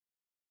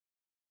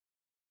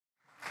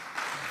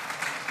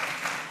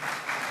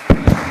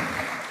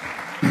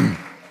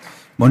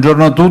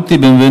Buongiorno a tutti,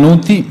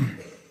 benvenuti.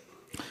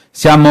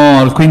 Siamo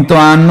al quinto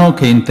anno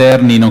che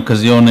Interni, in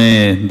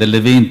occasione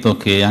dell'evento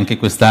che anche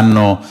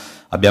quest'anno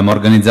abbiamo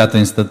organizzato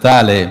in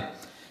statale,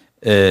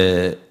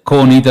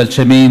 con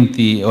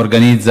Italcementi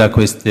organizza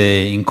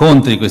questi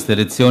incontri, queste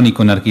lezioni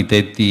con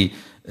architetti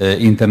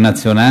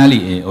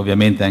internazionali e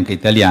ovviamente anche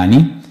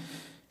italiani.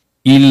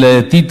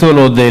 Il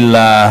titolo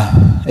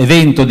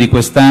dell'evento di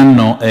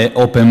quest'anno è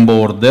Open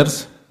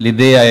Borders.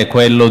 L'idea è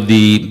quello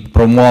di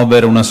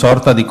promuovere una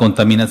sorta di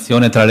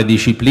contaminazione tra le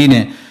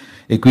discipline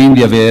e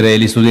quindi avere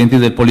gli studenti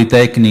del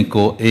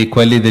Politecnico e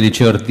quelli del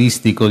liceo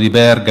artistico di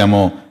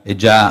Bergamo è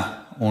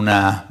già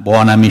una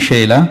buona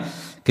miscela,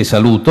 che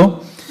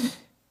saluto.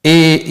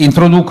 E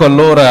introduco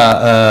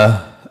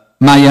allora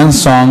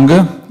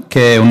Yansong,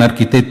 che è un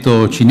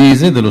architetto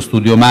cinese dello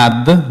studio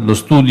MAD. Lo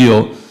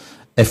studio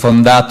è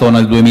fondato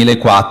nel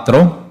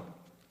 2004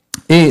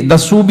 e da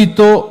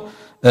subito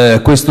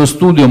questo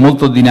studio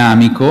molto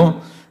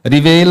dinamico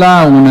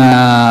rivela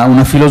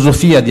una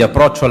filosofia di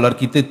approccio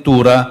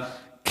all'architettura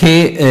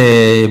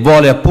che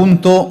vuole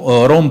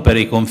appunto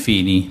rompere i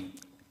confini,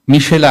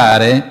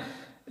 miscelare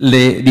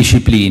le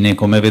discipline,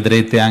 come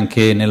vedrete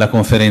anche nella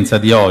conferenza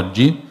di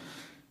oggi,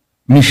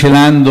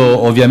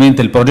 miscelando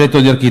ovviamente il progetto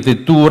di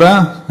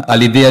architettura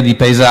all'idea di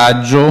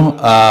paesaggio,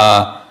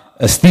 a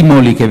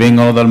stimoli che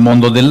vengono dal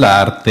mondo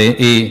dell'arte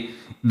e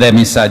dai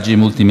messaggi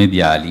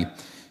multimediali.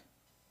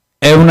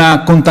 È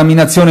una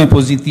contaminazione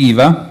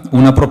positiva,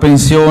 una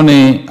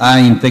propensione a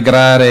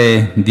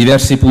integrare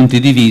diversi punti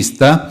di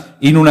vista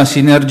in una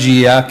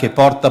sinergia che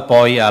porta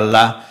poi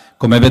alla,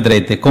 come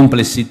vedrete,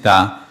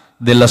 complessità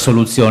della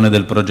soluzione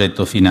del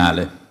progetto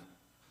finale.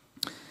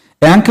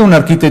 È anche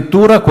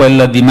un'architettura,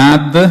 quella di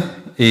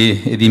MAD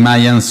e di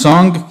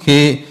Yansong,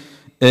 che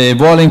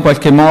vuole in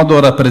qualche modo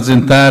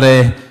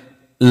rappresentare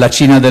la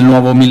Cina del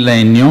nuovo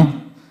millennio,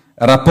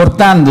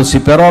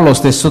 rapportandosi però allo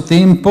stesso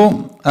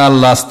tempo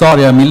alla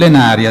storia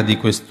millenaria di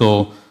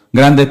questo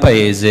grande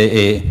paese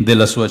e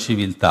della sua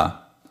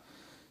civiltà.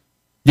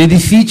 Gli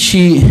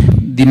edifici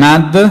di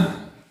MAD,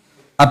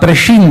 a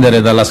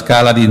prescindere dalla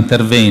scala di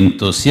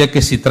intervento, sia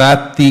che si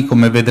tratti,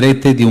 come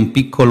vedrete, di un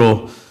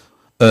piccolo,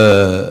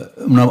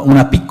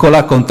 una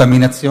piccola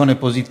contaminazione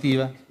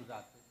positiva,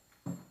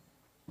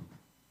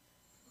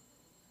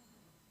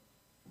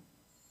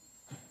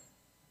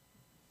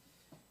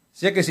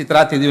 sia che si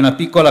tratti di una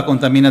piccola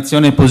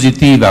contaminazione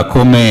positiva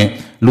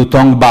come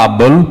l'Hutong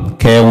Bubble,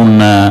 che è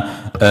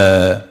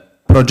un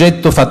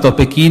progetto fatto a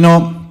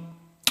Pechino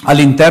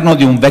all'interno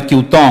di un vecchio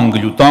Hutong.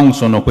 Gli Hutong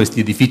sono questi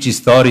edifici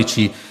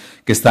storici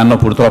che stanno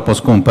purtroppo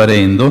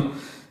scomparendo,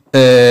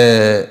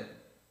 e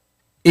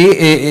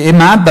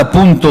MAD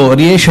appunto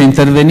riesce a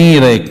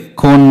intervenire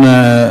con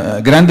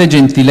grande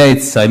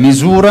gentilezza e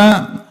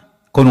misura,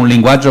 con un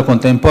linguaggio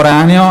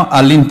contemporaneo,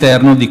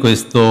 all'interno di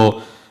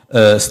questo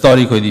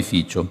storico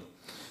edificio.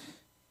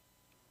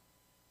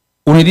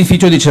 Un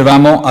edificio,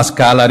 dicevamo, a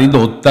scala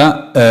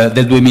ridotta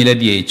del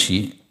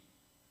 2010,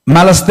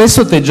 ma lo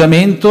stesso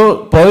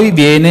atteggiamento poi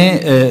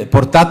viene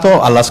portato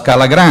alla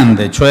scala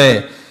grande,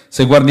 cioè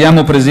se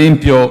guardiamo per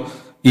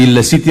esempio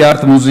il City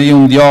Art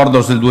Museum di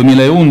Ordos del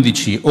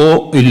 2011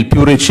 o il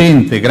più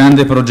recente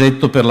grande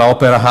progetto per la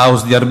Opera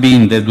House di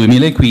Harbin del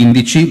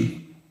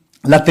 2015,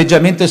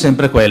 l'atteggiamento è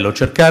sempre quello,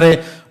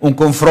 cercare un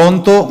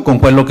confronto con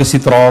quello che si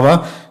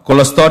trova, con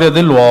la storia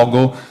del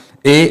luogo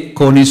e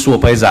con il suo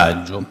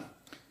paesaggio.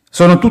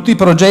 Sono tutti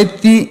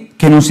progetti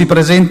che non si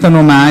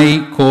presentano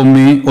mai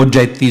come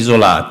oggetti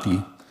isolati,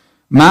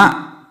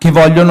 ma che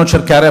vogliono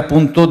cercare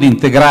appunto di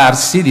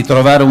integrarsi, di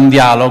trovare un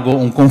dialogo,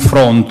 un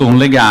confronto, un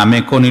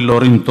legame con il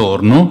loro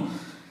intorno,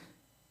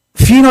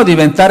 fino a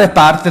diventare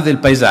parte del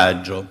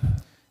paesaggio.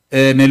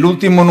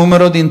 Nell'ultimo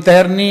numero di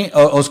Interni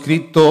ho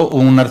scritto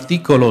un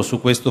articolo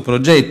su questo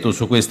progetto,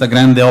 su questa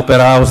grande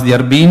opera house di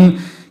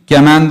Harbin,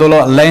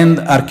 chiamandolo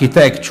Land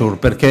Architecture,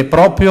 perché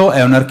proprio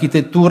è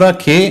un'architettura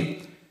che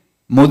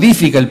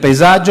modifica il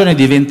paesaggio e ne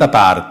diventa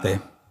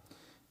parte.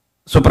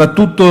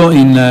 Soprattutto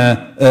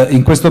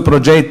in questo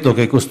progetto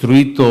che è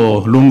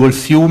costruito lungo il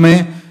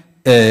fiume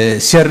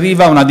si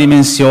arriva a una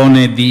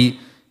dimensione di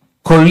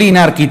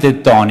collina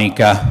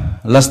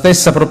architettonica, la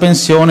stessa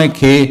propensione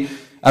che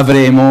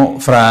avremo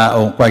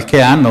fra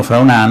qualche anno, fra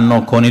un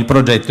anno, con il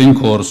progetto in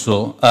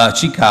corso a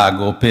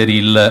Chicago per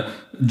il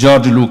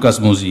George Lucas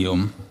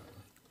Museum.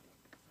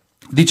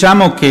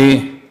 Diciamo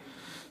che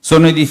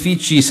sono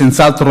edifici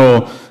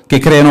senz'altro che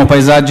creano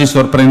paesaggi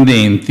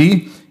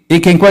sorprendenti e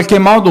che in qualche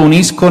modo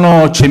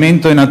uniscono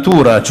cemento e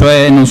natura,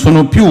 cioè non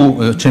sono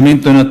più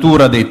cemento e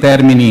natura dei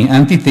termini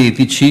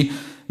antitetici,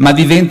 ma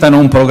diventano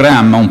un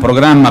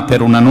programma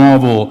per un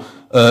nuovo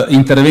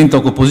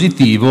intervento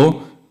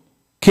compositivo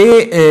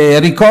che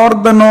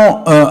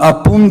ricordano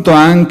appunto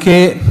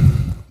anche,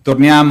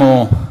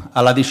 torniamo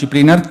alla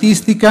disciplina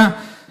artistica,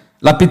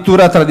 la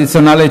pittura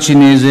tradizionale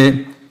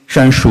cinese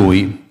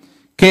Shanshui,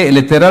 che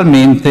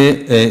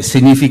letteralmente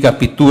significa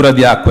pittura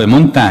di acque e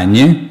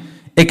montagne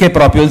e che è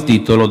proprio il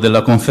titolo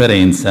della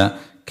conferenza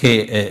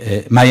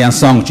che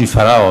Yansong ci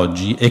farà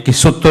oggi e che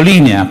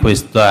sottolinea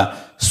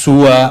questa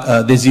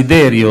suo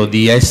desiderio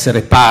di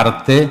essere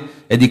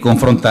parte e di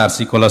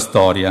confrontarsi con la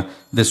storia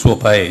del suo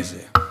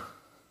paese.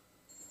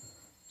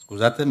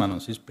 Scusate, ma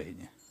non si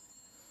spegne.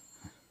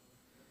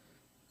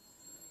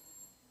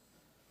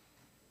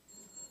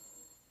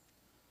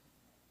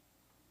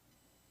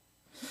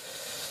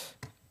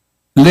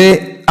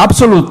 Le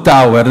Absolute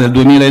Tower del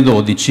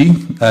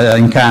 2012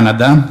 in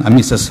Canada, a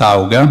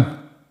Mississauga,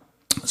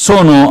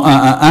 sono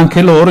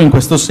anche loro in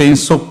questo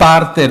senso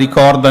parte,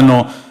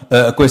 ricordano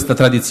questa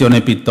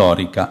tradizione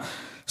pittorica.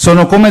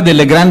 Sono come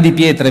delle grandi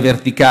pietre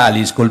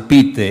verticali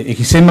scolpite e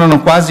che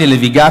sembrano quasi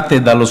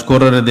levigate dallo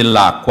scorrere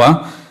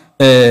dell'acqua,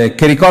 che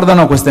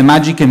ricordano queste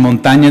magiche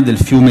montagne del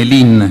fiume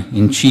Lin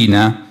in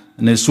Cina,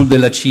 nel sud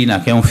della Cina,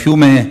 che è un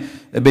fiume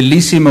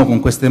bellissimo con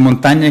queste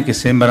montagne che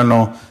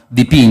sembrano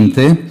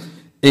dipinte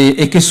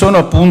e che sono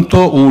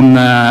appunto un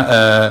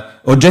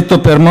oggetto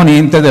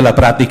permanente della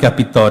pratica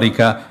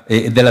pittorica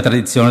e della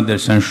tradizione del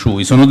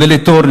Shanshui. Sono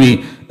delle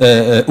torri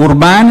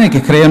urbane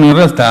che creano in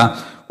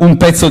realtà un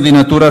pezzo di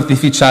natura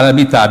artificiale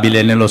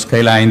abitabile nello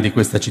skyline di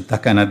questa città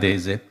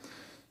canadese.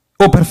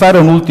 O per fare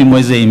un ultimo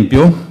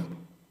esempio,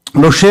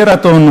 lo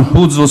Sheraton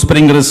Huzzo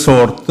Spring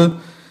Resort,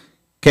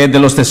 che è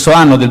dello stesso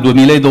anno, del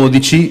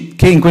 2012,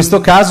 che in questo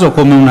caso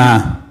come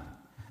una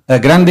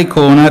grande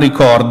icona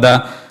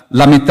ricorda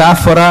la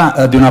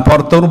metafora di una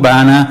porta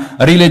urbana,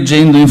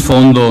 rileggendo in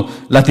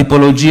fondo la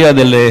tipologia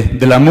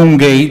della Moon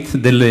Gate,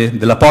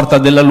 della porta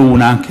della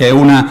luna, che è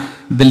una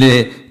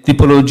delle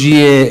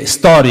tipologie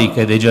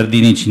storiche dei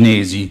giardini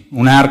cinesi,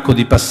 un arco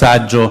di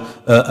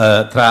passaggio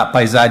tra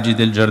paesaggi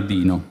del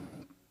giardino.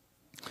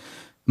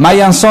 Ma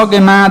Yansong e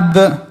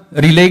Mad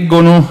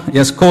rileggono e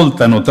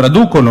ascoltano,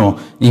 traducono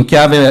in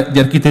chiave di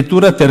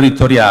architettura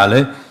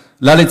territoriale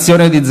la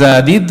lezione di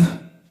Zadid,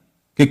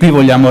 che qui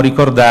vogliamo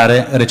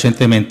ricordare,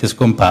 recentemente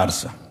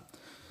scomparsa.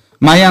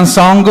 Ma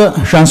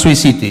Yansong, Shanshui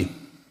City.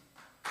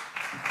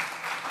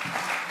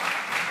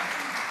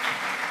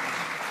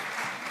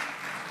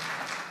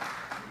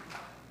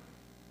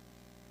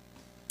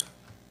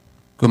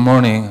 Good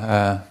morning.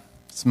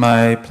 It's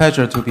my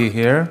pleasure to be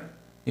here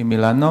in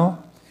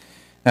Milano.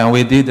 And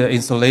we did the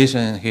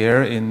installation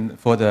here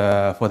for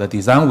the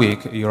Design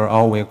Week. You're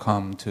all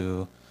welcome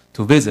to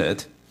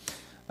visit.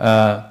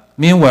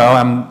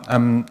 Meanwhile,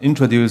 I'm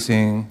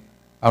introducing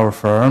our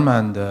firm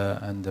and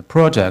the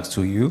projects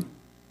to you.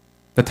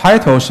 The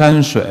title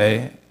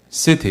Shanshui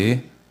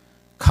City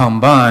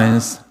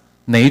combines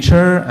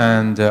nature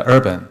and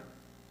urban.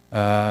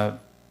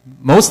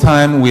 Most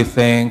time we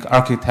think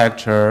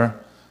architecture,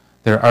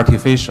 they're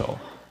artificial.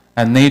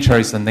 And nature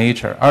is the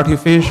nature.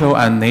 Artificial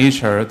and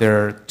nature,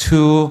 they're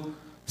two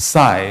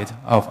sides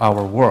of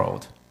our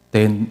world.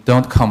 They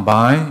don't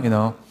combine, you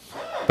know.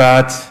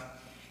 But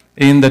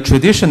in the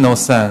traditional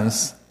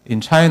sense, in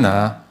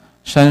China,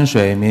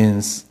 Shanshui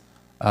means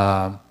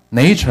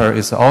nature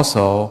is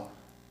also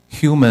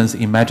human's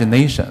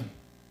imagination.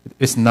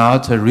 It's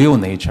not a real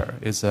nature.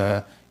 It's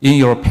in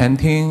your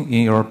painting,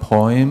 in your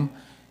poem,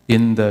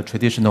 in the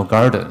traditional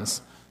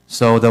gardens.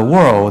 So the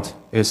world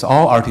is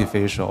all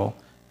artificial,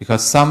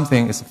 because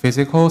something is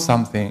physical,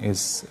 something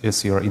is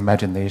your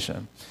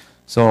imagination.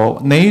 So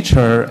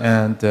nature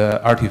and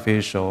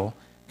artificial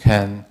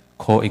can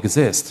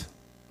coexist.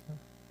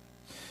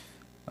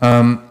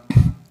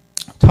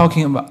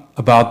 Talking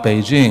about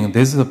Beijing,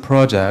 this is a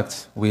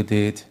project we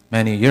did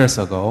many years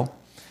ago.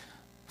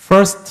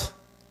 First,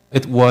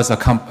 it was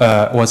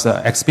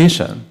an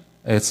exhibition.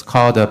 It's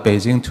called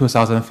Beijing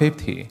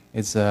 2050.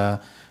 It's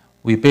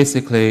we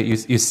basically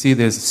you see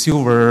this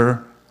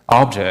silver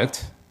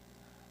object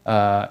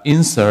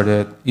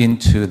inserted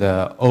into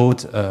the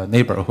old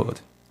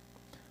neighborhood.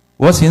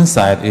 What's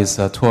inside is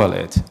a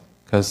toilet,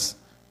 because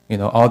you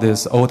know all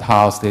these old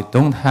houses, they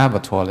don't have a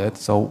toilet.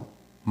 So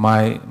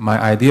my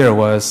idea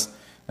was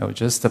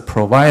just to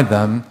provide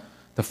them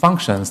the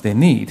functions they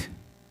need,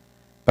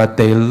 but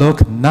they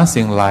look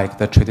nothing like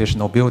the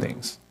traditional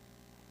buildings.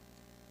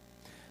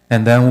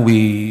 And then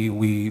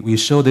we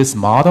show this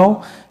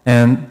model,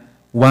 and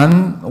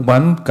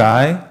one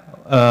guy,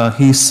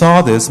 he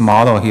saw this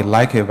model, he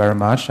liked it very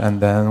much, and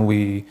then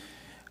we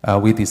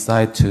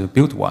decided to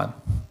build one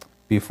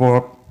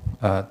before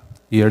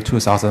year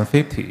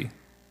 2050.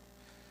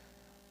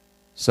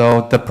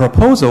 So the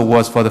proposal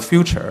was for the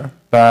future,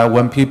 but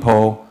when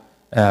people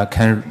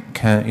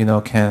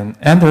can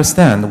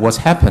understand what's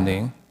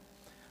happening,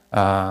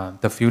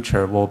 the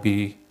future will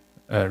be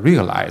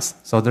realized.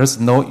 So there's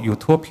no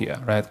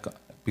utopia, right?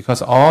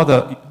 Because all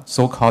the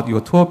so-called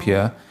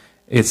utopia,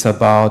 it's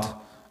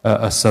about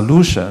a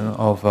solution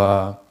of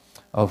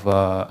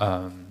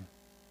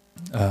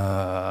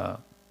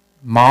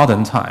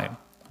modern time.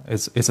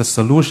 It's a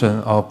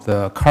solution of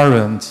the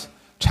current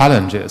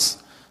challenges.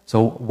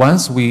 So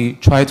once we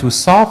try to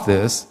solve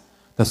this,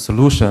 the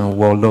solution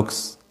will look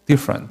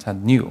different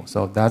and new.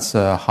 So that's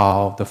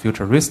how the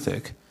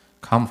futuristic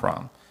come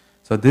from.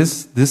 So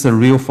this is a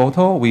real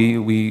photo. We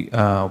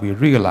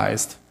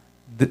realized.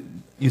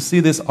 You see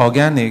this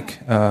organic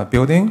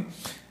building.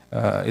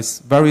 It's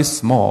very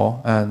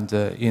small, and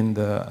in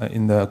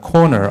the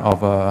corner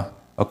of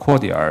a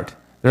courtyard,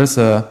 There's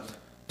a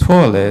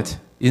toilet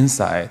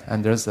inside,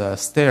 and there's a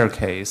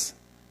staircase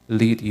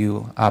lead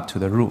you up to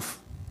the roof.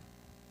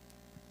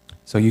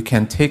 So you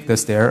can take the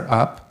stair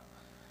up.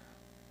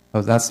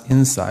 So that's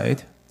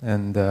inside,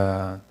 and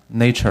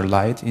nature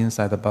light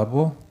inside the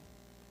bubble.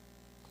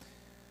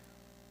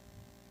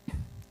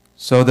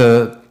 So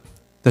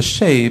the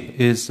shape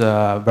is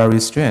very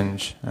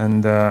strange,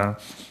 and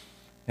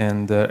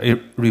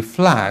it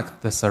reflects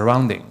the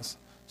surroundings.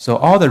 So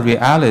all the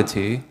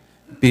reality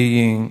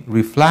being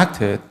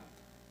reflected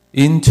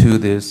into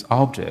this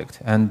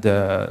object and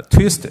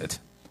twisted.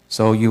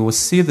 So you will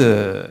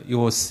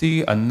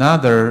see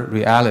another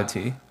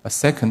reality, a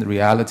second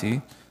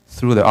reality,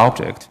 through the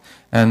object,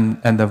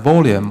 and the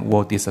volume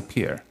will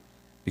disappear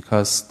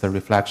because the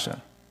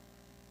reflection.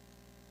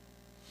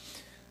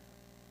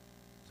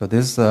 So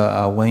this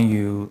when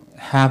you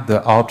have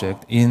the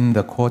object in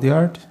the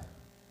courtyard,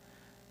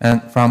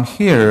 and from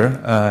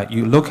here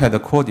you look at the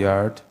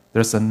courtyard.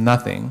 There's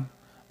nothing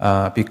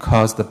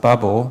because the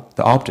bubble,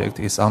 the object,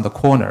 is on the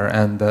corner,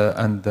 and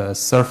the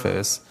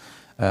surface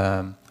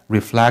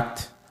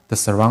reflect the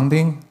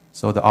surrounding,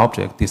 so the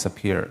object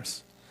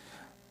disappears.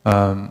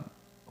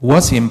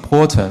 What's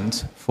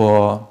important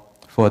for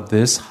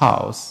this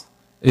house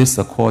is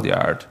the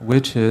courtyard,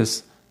 which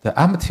is the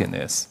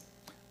emptiness.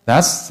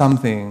 That's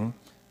something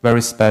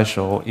very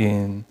special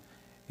in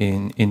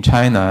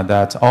China,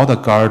 that all the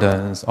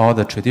gardens, all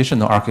the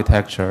traditional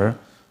architecture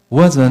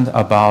wasn't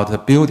about the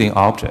building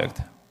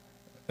object.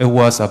 It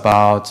was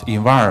about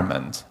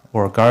environment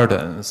or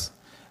gardens,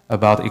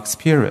 about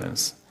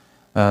experience.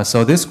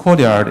 So this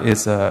courtyard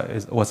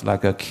was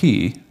like a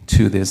key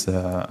to this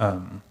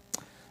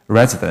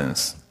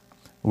residence,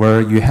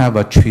 where you have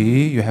a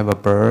tree, you have a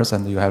birds,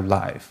 and you have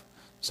life.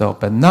 So,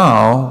 but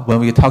now when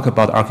we talk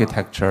about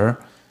architecture,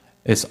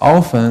 it's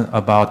often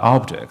about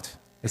object.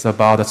 It's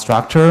about the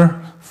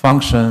structure,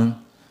 function.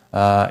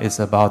 It's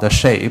about the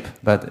shape,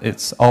 but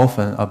it's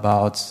often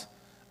about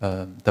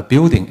the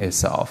building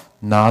itself,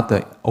 not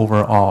the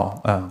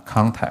overall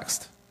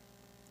context.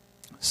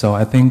 So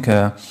I think,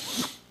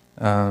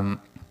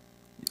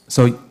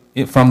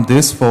 from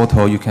this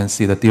photo you can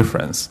see the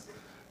difference.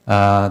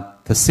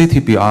 The city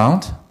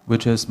beyond,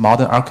 which is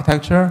modern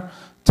architecture,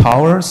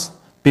 towers,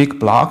 big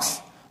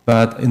blocks,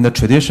 but in the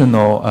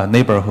traditional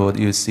neighborhood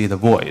you see the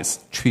voids,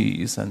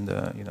 trees, and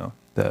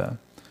the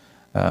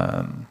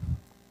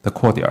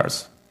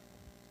courtyards.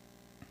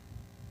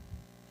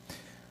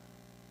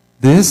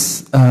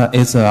 This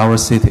is our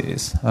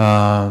cities.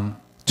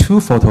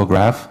 Two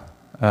photographs.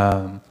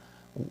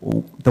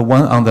 The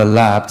one on the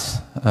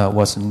left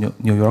was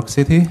New York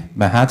City,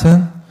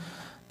 Manhattan.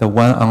 The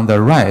one on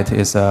the right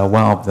is one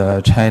of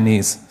the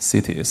Chinese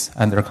cities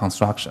under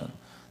construction.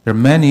 There are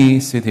many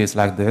cities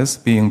like this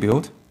being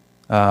built.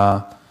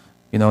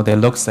 They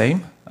look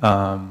same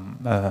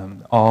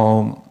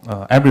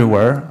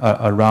everywhere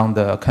around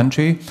the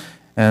country.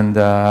 And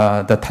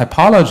the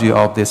typology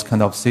of this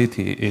kind of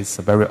city is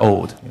very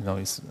old.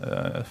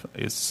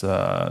 It's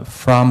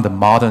from the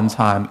modern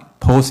time,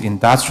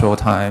 post-industrial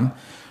time,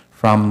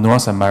 from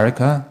North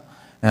America,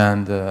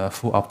 and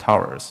full of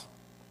towers.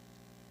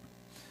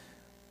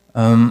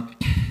 And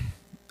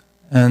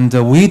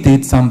we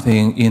did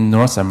something in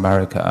North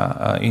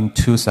America in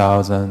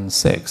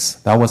 2006.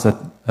 That was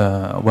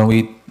when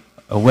we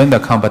won the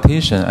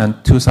competition. And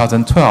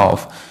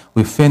 2012,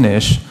 we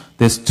finished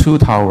these two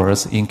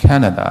towers in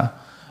Canada.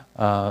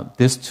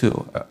 These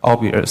two,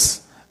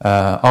 obviously,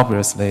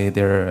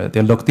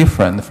 they look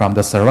different from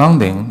the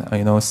surrounding.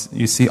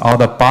 You see all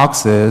the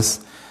boxes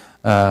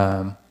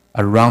around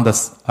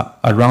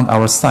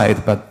our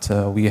site, but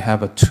we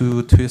have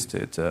two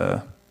twisted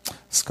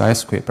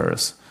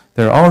skyscrapers.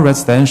 They're all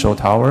residential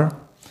tower.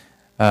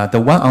 The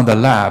one on the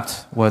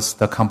left was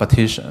the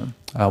competition.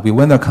 We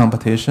won the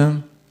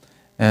competition,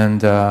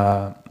 and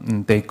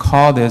they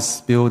call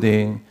this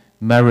building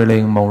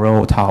Marilyn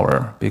Monroe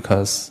Tower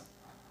because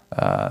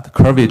the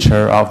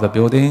curvature of the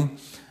building.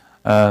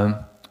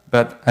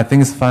 But I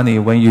think it's funny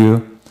when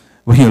you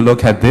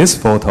look at this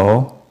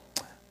photo,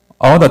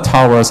 all the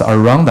towers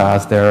around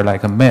us, they're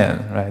like a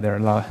man, right?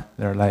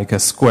 They're like a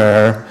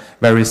square,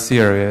 very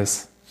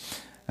serious.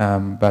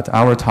 But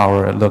our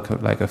tower look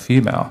like a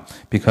female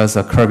because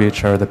the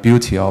curvature, the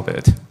beauty of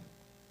it.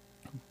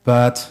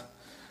 But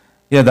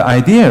yeah, the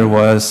idea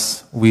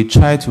was we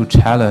try to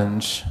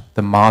challenge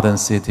the modern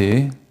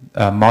city,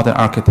 modern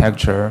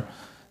architecture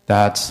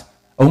that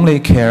only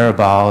care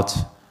about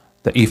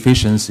the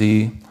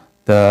efficiency,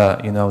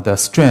 the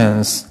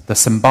strengths, the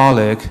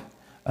symbolic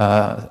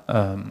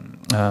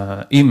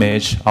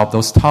image of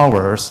those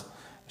towers,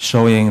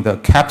 showing the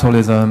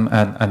capitalism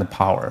and the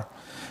power.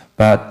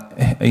 But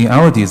in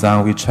our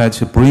design, we try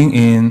to bring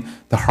in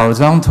the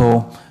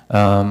horizontal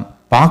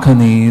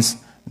balconies,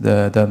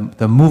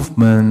 the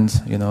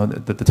movement.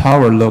 The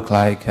tower look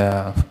like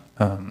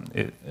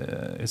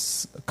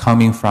it's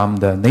coming from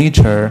the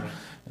nature.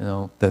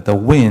 The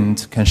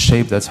wind can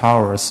shape the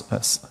towers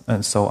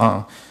and so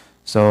on.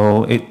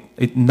 So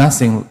it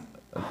nothing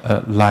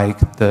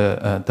like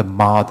the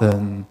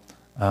modern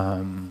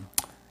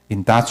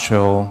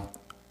industrial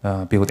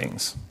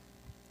buildings.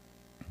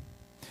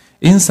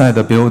 Inside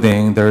the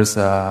building,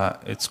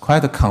 it's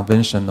quite a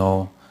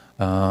conventional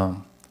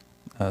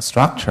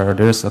structure.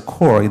 There's a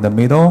core in the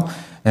middle,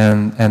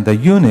 and the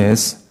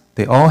units,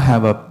 they all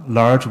have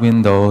large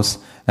windows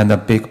and the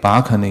big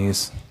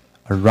balconies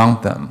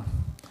around them.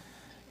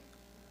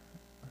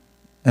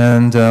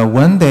 And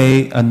when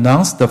they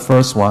announced the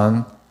first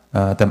one,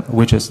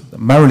 which is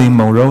Marilyn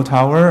Monroe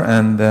Tower,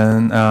 and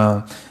then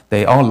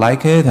they all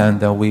like it,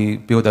 and we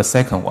built a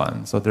second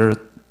one. So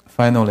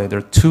finally there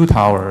are two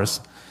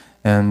towers,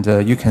 and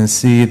you can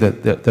see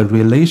the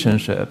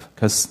relationship,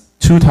 because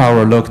two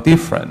towers look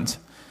different,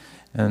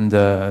 and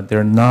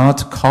they're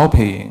not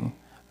copying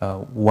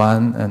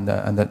one and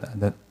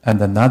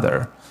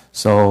another.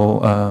 So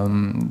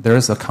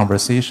there's a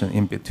conversation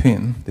in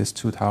between these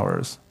two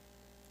towers.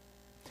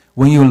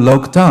 When you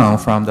look down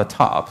from the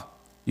top,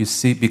 you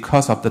see,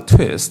 because of the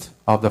twist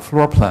of the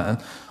floor plan,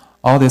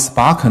 all these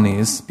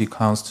balconies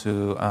become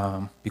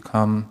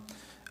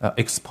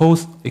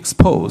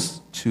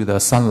exposed to the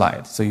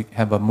sunlight. So you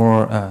have a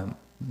more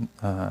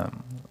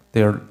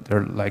they're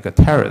like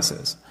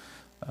terraces.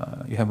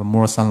 You have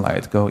more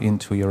sunlight go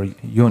into your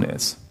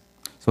units.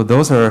 So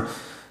those are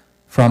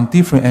from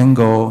different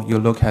angle. You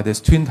look at this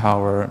twin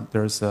tower.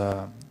 There's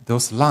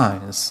those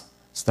lines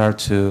start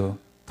to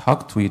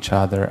talk to each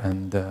other,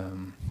 and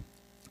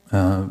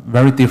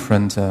very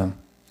different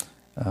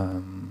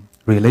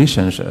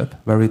relationship,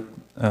 very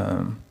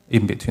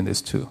in between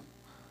these two.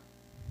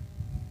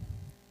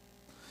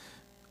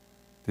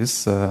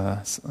 This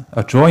a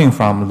drawing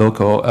from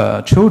local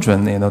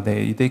children.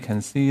 They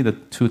can see the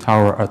two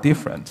towers are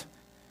different.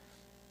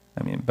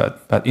 I mean,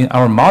 but in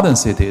our modern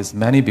cities,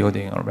 many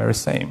buildings are very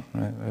same,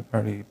 right?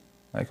 Very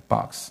like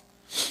box.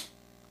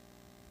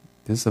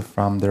 This is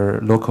from their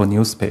local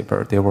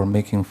newspaper. They were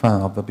making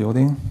fun of the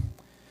building.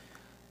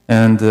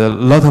 And a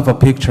lot of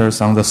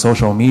pictures on the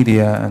social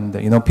media, and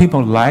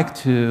people like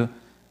to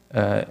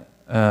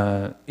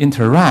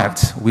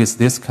interact with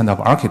this kind of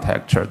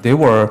architecture. They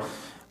were,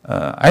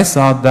 I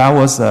thought that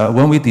was,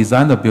 when we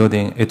designed the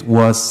building, it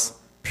was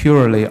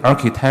purely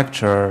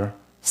architecture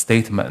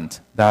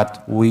statement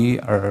that we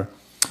are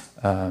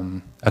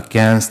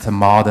against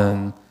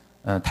modern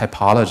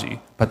typology.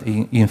 But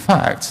in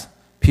fact,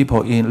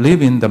 people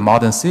live in the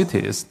modern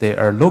cities, they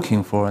are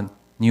looking for a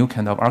new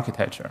kind of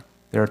architecture.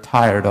 They're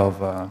tired of,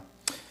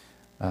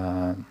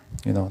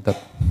 the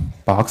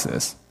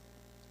boxes.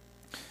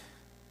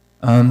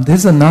 This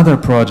is another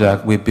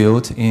project we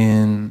built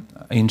in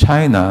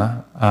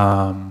China,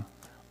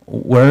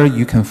 where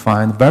you can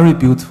find very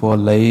beautiful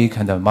lake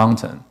and a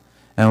mountain.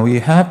 And we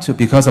have to,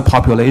 because of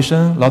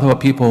population, a lot of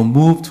people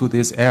move to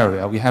this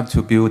area. We have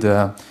to build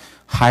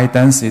high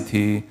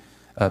density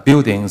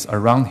buildings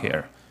around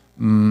here.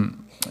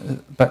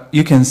 But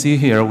you can see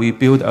here, we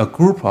build a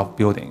group of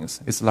buildings.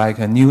 It's like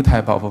a new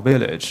type of a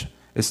village.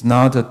 It's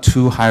not a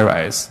 2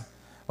 high-rise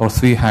or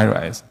 3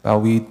 high-rise, but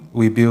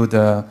we build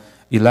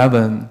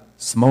 11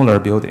 smaller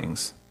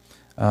buildings.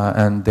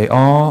 And they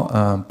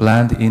all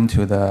blend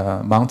into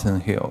the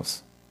mountain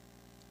hills.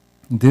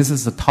 This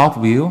is the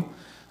top view.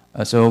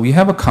 So we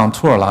have a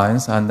contour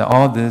lines, and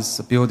all these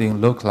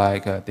buildings look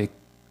like they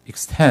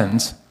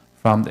extend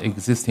from the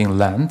existing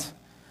land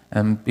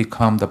and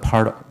become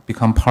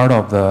part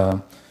of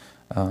the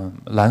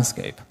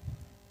landscape.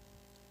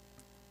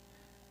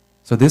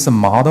 So this is a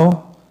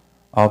model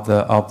of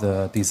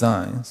the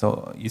design.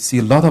 So you see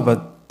a lot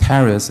of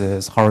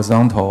terraces,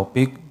 horizontal,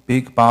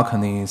 big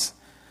balconies.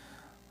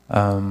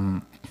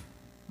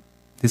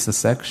 This is a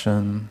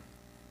section.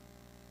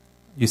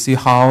 You see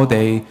how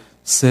they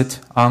sit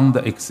on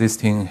the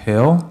existing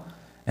hill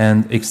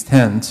and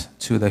extend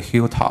to the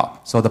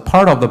hilltop. So the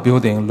part of the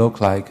building look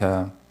like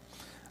the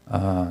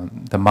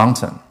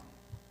mountain.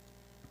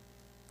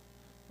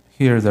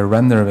 Here, the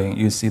rendering,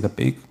 you see the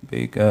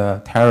big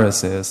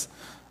terraces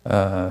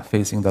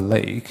facing the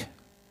lake,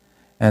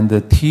 and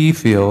the tea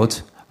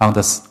field on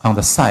the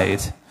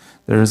side.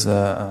 There's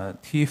a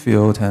tea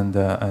field, and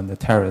the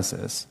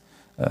terraces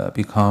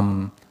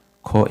become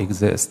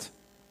coexist.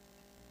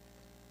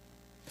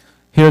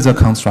 Here's a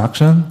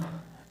construction.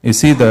 You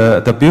see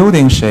the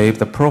building shape,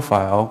 the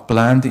profile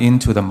blend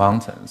into the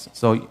mountains.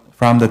 So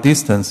from the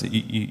distance,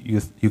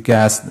 you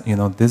guess,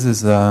 this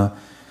is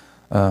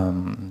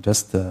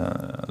just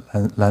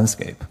the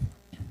landscape.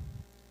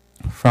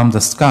 From the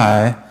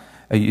sky,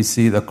 you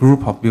see the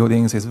group of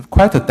buildings is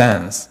quite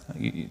dense.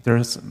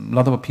 There's a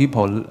lot of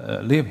people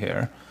live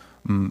here,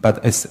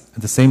 but at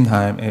the same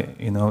time,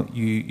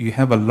 you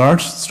have a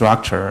large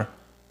structure,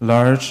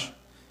 large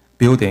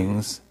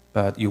buildings,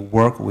 but you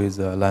work with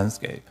the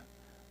landscape.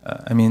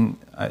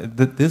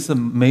 This is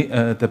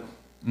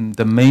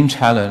the main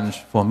challenge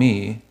for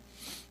me,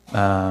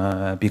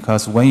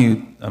 because when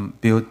you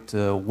build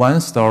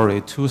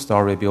 1-story,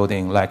 2-story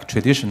building like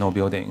traditional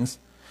buildings,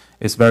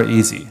 it's very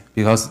easy,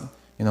 because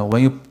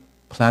when you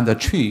plant a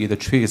tree, the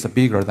tree is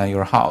bigger than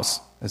your house.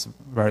 It's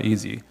very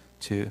easy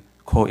to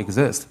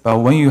coexist. But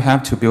when you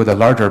have to build a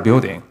larger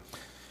building,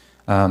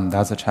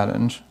 that's a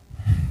challenge.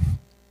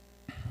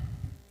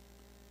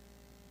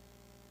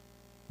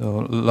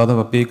 So a lot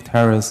of big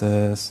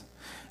terraces,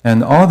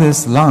 and all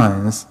these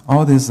lines,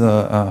 all these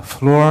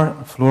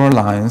floor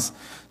lines,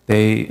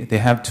 they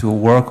have to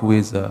work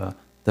with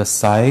the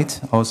site,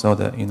 also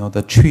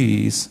the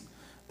trees,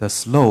 the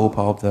slope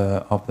of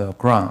the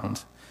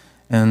ground,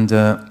 and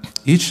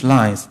each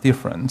line is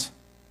different.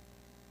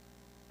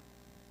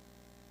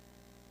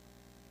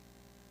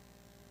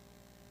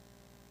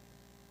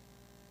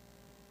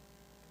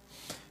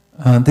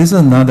 This is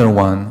another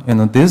one.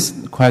 This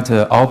is quite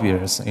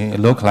obvious. It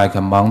looks like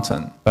a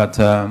mountain, but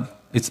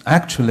it's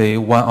actually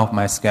one of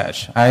my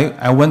sketch.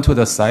 I went to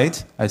the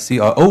site. I see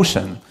an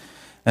ocean,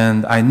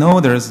 and I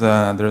know there's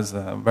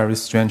very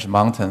strange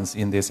mountains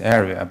in this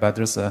area, but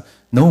there's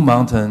no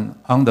mountain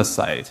on the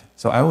site.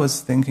 So I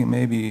was thinking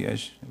maybe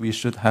we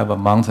should have a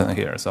mountain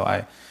here. So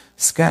I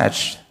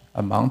sketched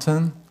a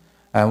mountain.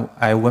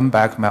 I went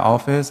back to my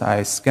office.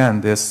 I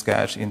scanned this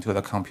sketch into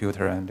the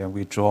computer, and then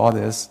we draw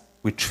this.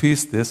 We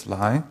trace this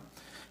line,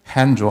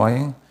 hand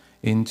drawing,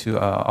 into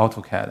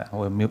AutoCAD.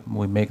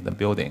 We make the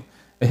building.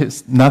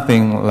 It's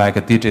nothing like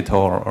a digital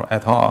or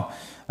at all.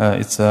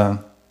 It's a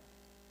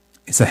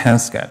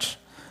hand sketch.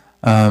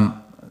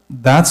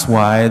 That's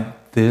why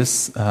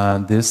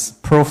this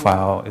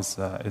profile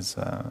is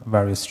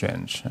very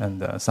strange,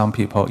 and some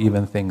people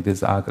even think this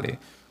is ugly.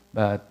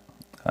 But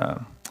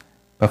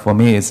for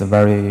me, it's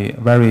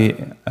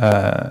very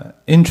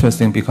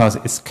interesting because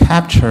it's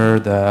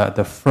captured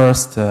the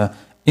first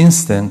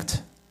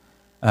instinct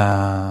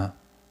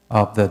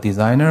of the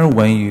designer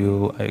when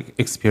you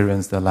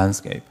experience the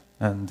landscape.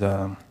 And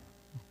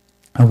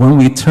when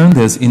we turn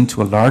this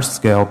into a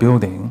large-scale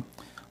building,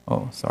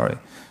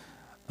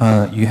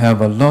 you have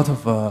a lot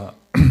of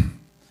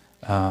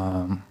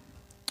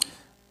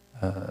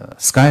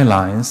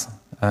skylines,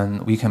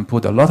 and we can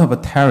put a lot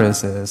of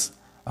terraces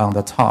on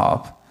the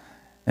top.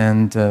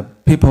 And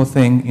people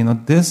think,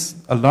 this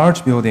a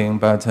large building,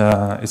 but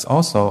it's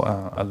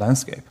also a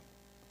landscape.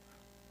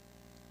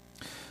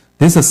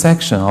 This is a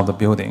section of the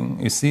building.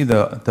 You see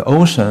the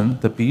ocean,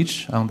 the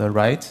beach on the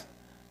right,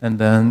 and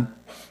then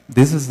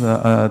this is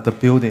the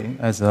building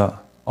as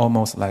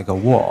almost like a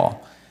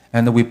wall.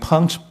 And we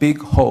punch big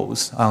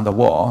holes on the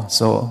wall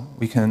so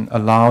we can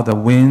allow the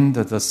wind,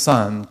 the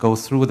sun go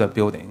through the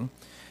building.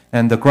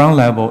 And the ground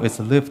level is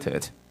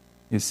lifted,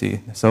 you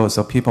see. So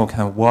people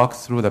can walk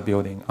through the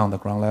building on the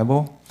ground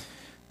level.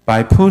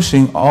 By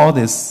pushing all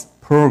this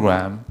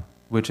program,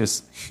 which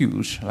is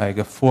huge,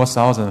 like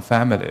 4,000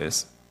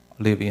 families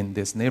live in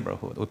this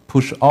neighborhood. We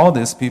push all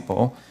these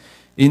people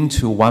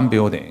into one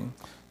building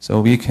so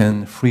we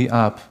can free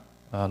up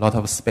a lot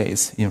of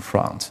space in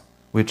front,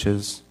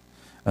 which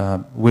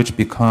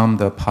become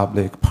the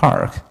public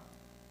park,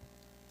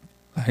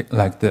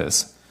 like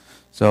this.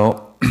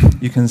 So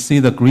you can see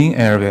the green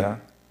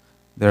area.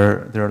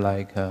 They're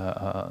like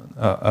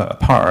a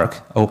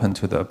park open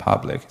to the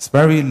public. It's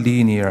very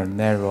linear,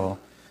 narrow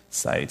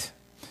site.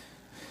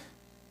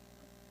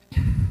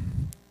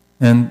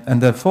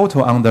 And the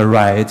photo on the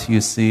right,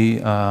 you see,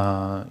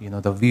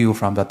 the view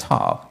from the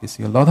top. You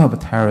see a lot of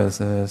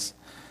terraces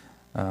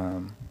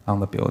on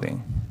the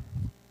building.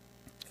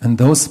 And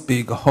those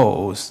big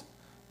holes,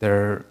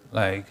 they're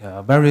like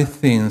very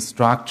thin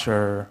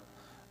structure,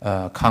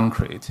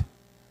 concrete.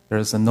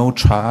 There's no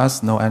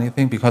truss, no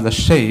anything, because the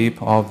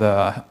shape of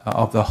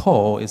the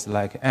hole is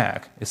like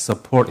egg. It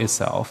supports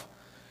itself.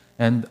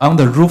 And on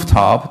the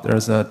rooftop,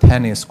 there's a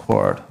tennis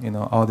court.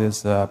 All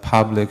this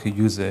public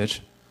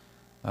usage.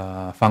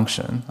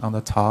 Function on the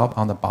top,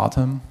 on the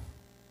bottom.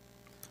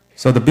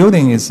 So the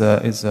building is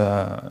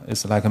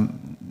like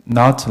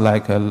not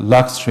like a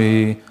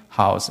luxury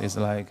house. It's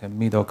like a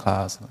middle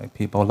class, like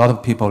people. A lot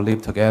of people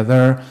live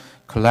together,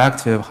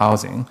 collective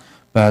housing.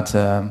 But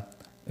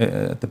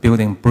the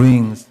building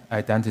brings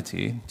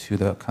identity to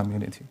the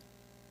community.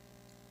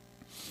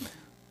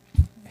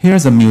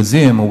 Here's a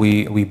museum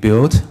we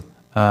built.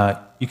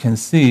 You can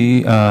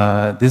see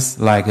this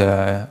like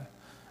a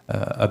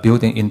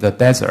building in the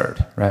desert,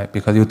 right?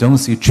 Because you don't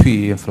see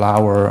tree,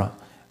 flower,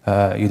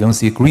 you don't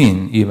see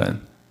green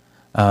even.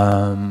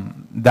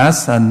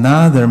 That's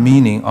another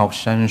meaning of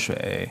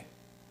Shanshui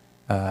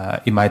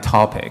in my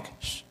topic.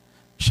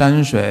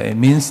 Shanshui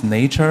means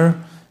nature,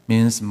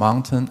 means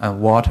mountain and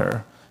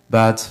water,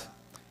 but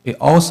it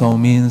also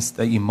means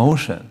the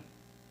emotion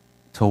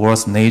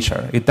towards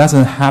nature. It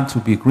doesn't have to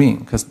be green,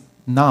 because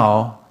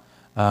now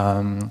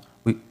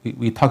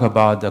we talk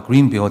about the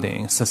green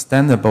building,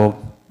 sustainable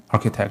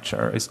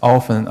architecture is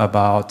often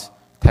about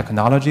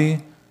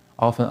technology,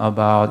 often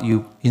about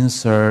you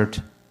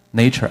insert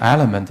nature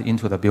element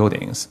into the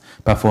buildings.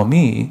 But for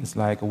me, it's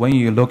like when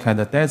you look at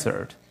the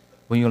desert,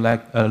 when you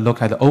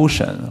look at the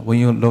ocean, when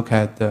you look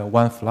at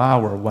one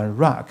flower, one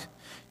rock,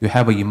 you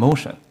have an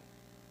emotion.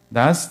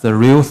 That's the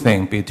real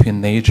thing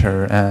between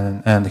nature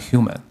and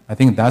human. I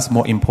think that's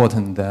more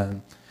important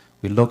than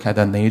we look at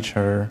the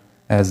nature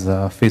as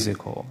a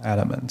physical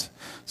element.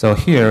 So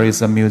here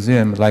is a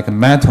museum, like a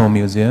metal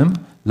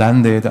museum,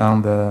 landed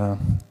on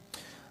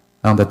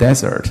the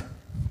desert.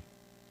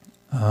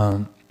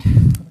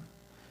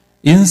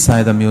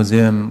 inside the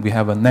museum, we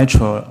have a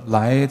natural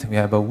light, we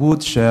have a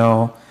wood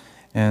shell,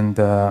 and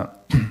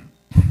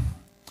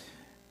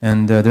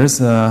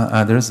there's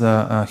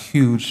a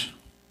huge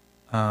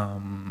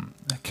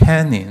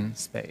canyon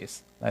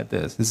space like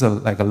this. This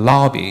is like a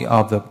lobby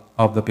of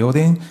the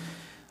building,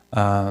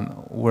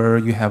 where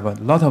you have a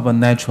lot of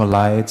natural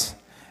light,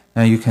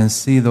 and you can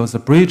see those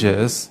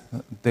bridges.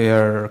 They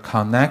are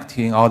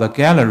connecting all the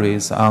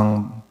galleries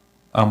on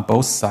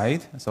both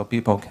sides, so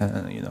people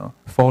can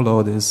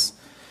follow this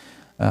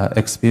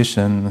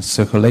exhibition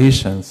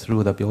circulation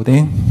through the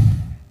building.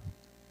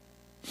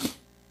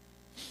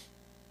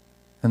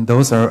 And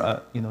those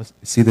are,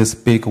 see this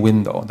big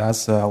window.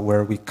 That's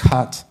where we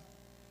cut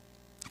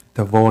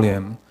the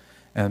volume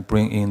and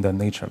bring in the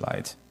nature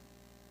light.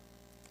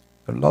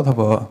 A lot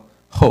of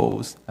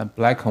holes and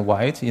black and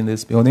white in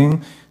this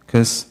building,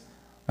 because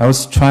I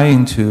was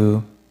trying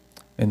to,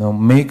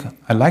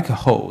 I like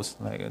holes,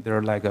 like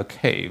they're like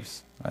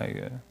caves,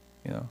 like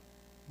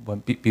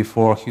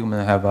before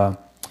human have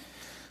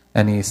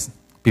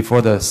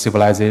before the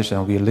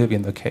civilization, we live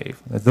in the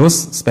cave.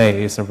 Those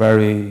spaces are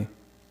very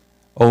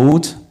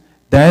old.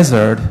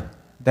 Desert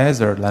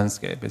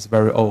landscape is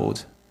very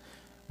old,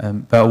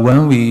 but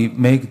when we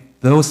make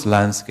those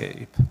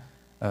landscape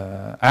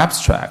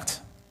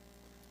abstract,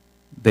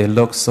 they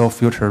look so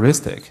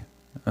futuristic.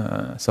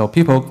 So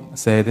people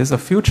say there's a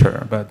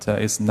future, but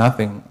it's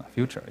nothing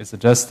future. It's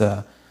just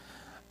an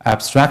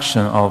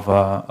abstraction of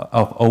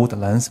old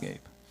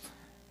landscape.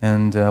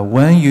 And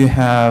when you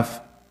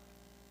have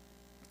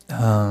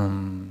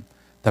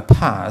the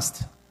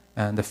past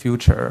and the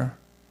future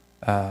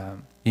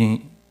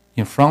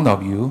in front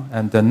of you,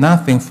 and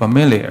nothing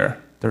familiar,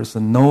 there's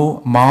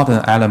no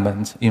modern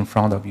element in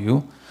front of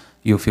you,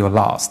 you feel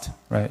lost,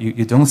 right?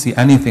 You don't see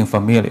anything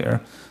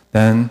familiar,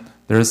 then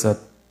there's a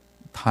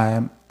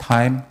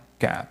time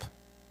gap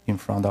in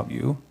front of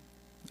you.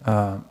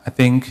 I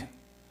think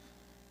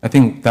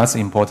that's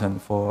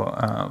important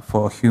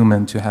for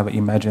human to have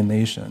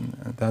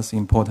imagination. That's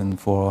important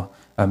for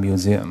a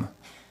museum.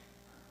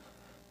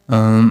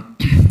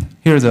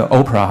 Here's the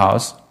Opera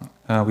House.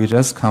 We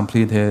just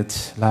completed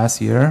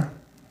last year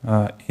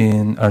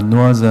in a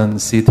northern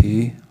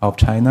city of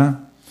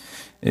China.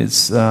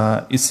 It's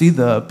you see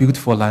the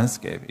beautiful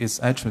landscape. It's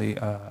actually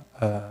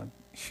a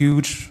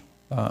huge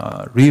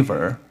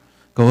river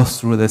goes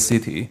through the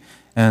city,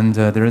 and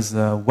there is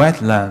a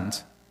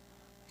wetland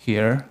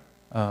here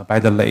by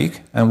the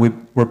lake, and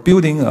we're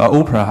building an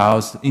opera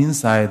house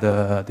inside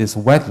this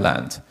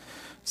wetland.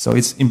 So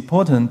it's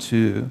important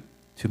to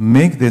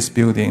make this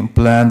building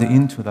blend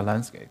into the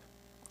landscape.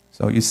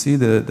 So you see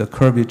the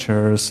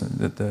curvatures,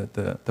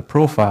 the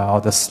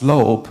profile, the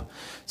slope.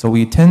 So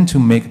we tend to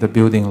make the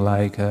building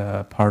like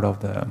part of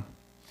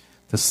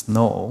the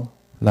snow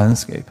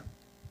landscape.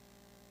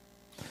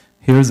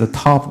 Here's the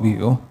top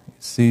view. You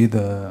see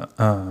the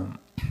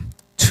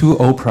two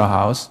opera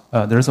house.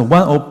 There's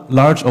one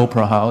large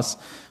opera house,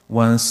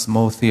 one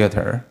small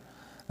theater.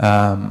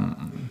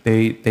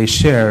 They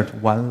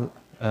shared one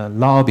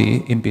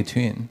lobby in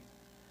between,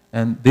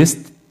 and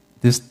this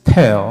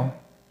tail,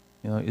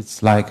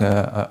 it's like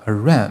a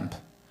ramp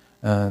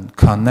and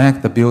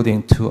connect the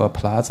building to a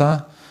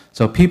plaza,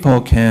 so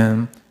people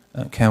can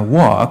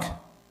walk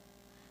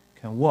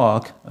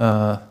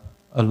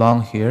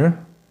along here.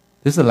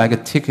 This is like a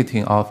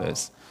ticketing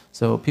office,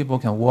 so people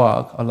can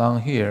walk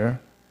along here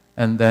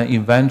and then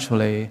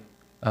eventually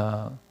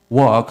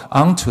walk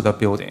onto the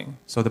building.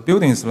 So the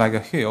building is like a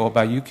hill,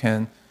 but you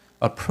can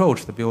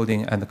approach the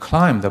building and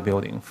climb the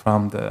building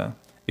from the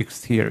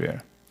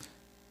exterior.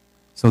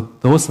 So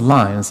those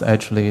lines,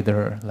 actually,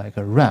 they're like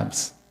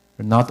ramps.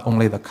 They're not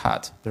only the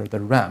cut, they're the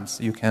ramps.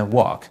 You can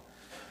walk.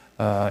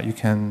 You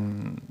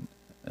can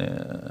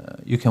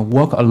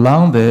walk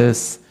along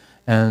this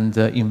and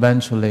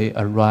eventually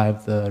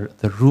arrive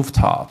the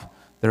rooftop.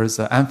 There is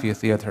an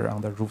amphitheater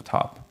on the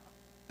rooftop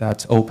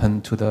that's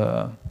open to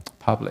the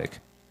public.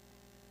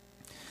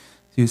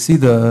 You see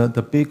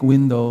the big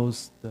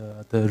windows,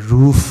 the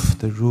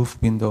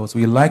roof windows.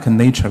 We like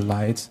nature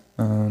light.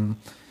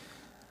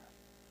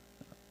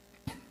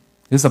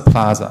 This is a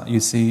plaza. You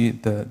see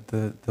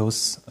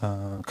those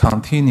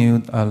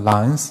continued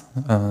lines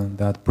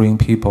that bring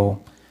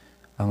people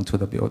onto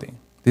the building.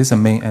 This is the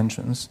main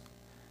entrance.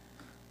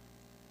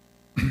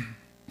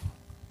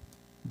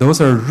 Those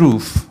are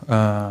roof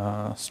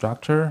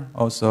structure,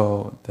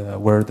 also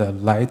where the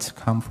lights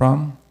come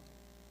from.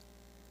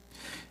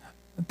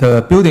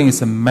 The building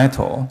is a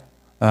metal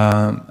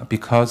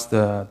because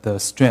the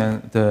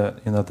strength,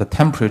 the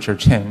temperature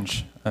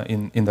change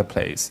in the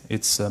place.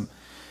 It's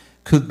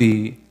could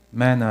be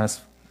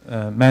minus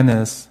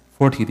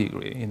 40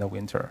 degrees in the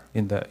winter.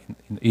 In the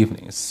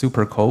evening, it's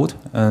super cold,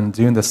 and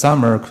during the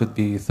summer could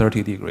be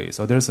 30 degrees.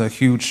 So there's a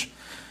huge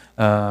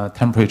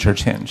temperature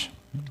change.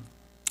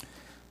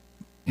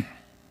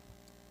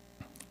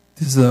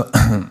 This is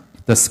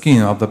the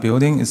skin of the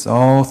building. It's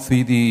all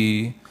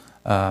 3D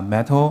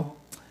metal,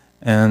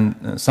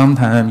 and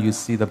sometimes you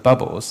see the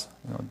bubbles.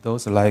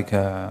 Those are like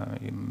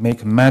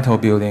make metal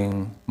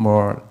building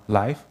more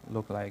life,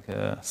 look like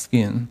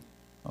skin.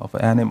 of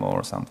an animal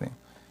or something.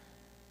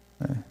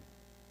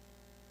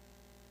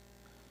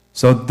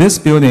 So this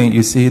building,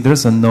 you see,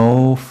 there's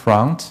no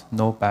front,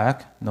 no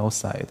back, no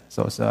side.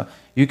 So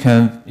you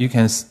can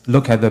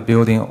look at the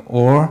building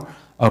or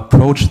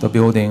approach the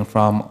building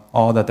from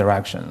all the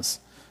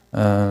directions.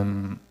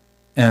 And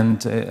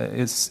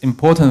it's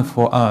important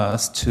for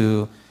us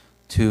to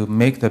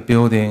make the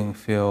building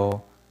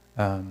feel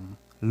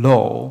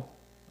low,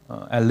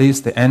 at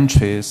least the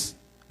entrance,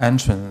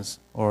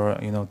 or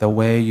the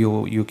way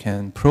you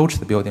can approach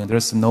the building.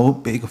 There's no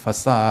big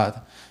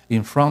facade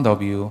in front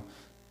of you,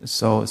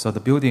 so the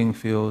building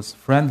feels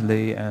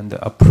friendly and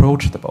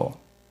approachable.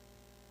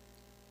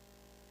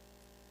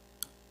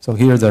 So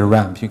here's a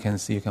ramp. You can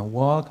see you can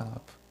walk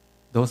up.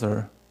 Those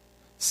are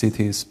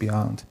cities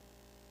beyond.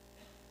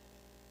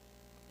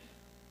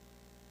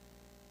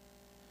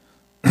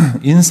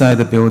 Inside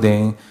the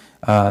building,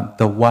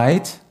 the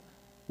white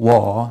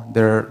wall,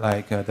 they're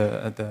like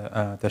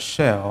the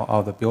shell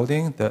of the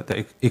building,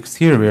 the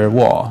exterior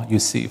wall you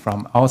see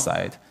from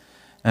outside.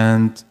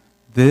 And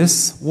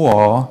this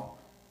wall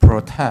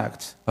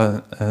protects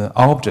an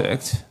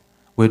object,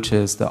 which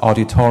is the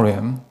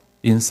auditorium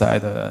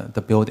inside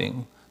the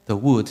building. The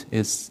wood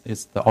is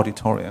the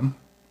auditorium.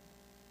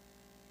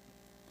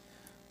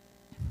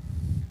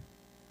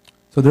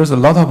 So there's a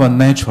lot of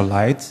natural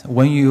light.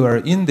 When you are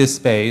in this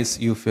space,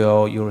 you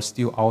feel you're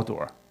still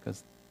outdoor,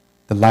 because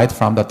the light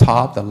from the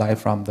top, the light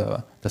from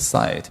the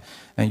side,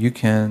 and you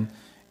can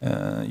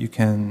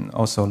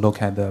also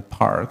look at the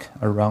park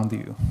around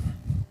you.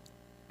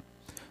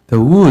 The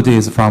wood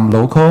is from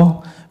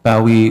local,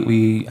 but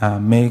we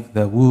make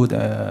the wood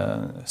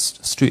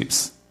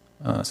strips,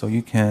 so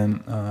you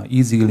can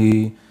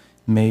easily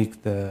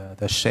make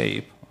the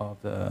shape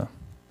of the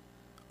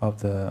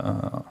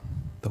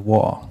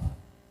wall.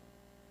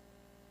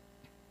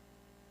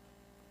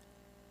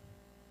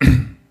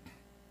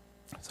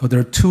 So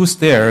there are two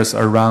stairs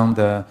around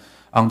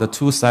on the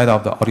two sides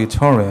of the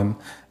auditorium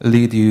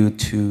lead you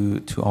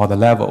to all the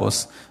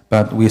levels.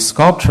 But we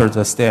sculptured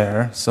the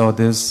stair, so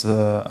this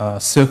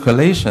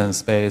circulation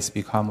space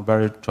become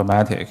very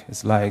dramatic.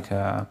 It's like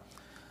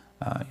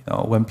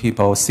when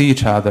people see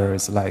each other,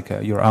 it's like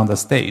you're on the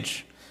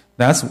stage.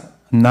 That's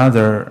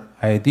another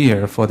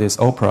idea for this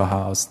opera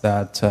house,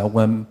 that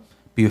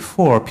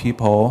before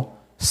people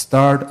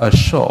start a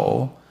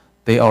show,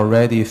 they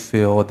already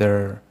feel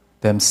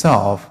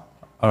themselves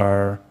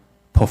are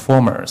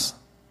performers.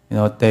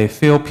 They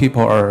feel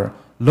people are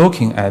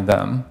looking at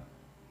them,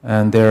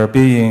 and they're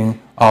being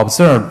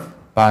observed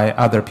by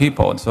other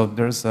people. So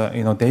there's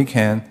they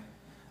can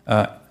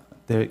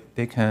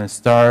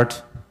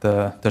start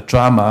the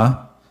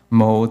drama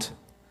mode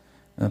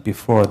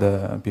before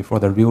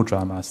the real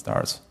drama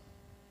starts.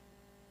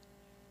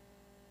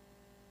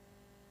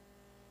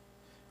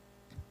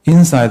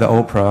 Inside the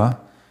opera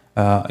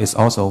is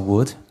also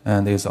wood,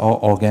 and it's all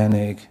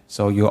organic.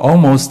 So you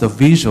almost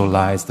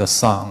visualize the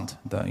sound,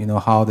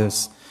 how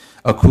this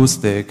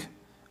acoustic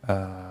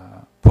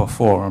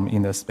perform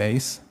in the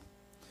space.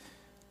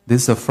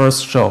 This is the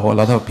first show. A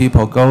lot of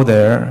people go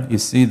there. You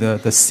see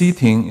the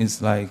seating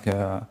is like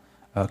a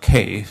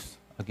cave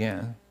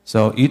again.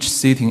 So each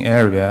seating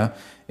area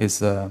is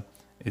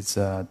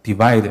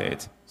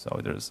divided. So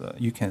there's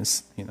you can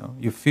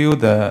you feel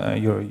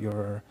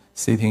you're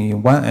sitting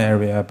in one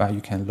area, but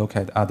you can look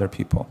at other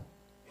people.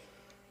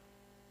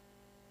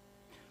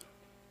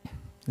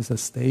 It's a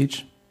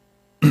stage.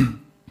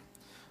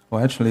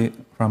 Well, actually,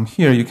 from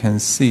here you can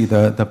see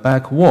the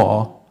back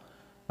wall.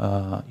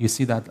 You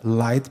see that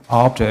light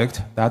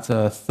object. That's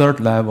a third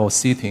level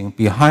seating.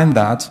 Behind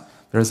that,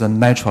 there's a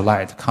natural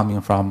light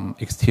coming from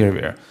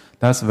exterior.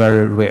 That's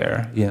very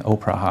rare in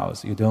opera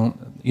house.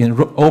 In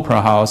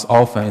opera house,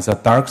 often it's a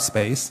dark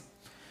space.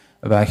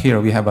 But here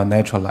we have a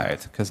natural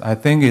light, because I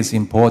think it's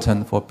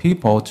important for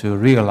people to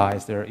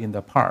realize they're in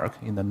the park,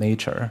 in the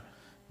nature,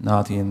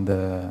 not in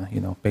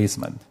the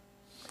basement.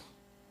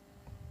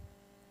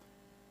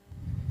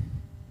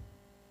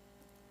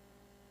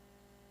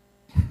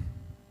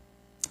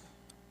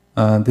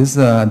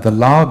 The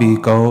lobby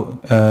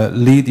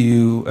lead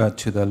you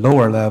to the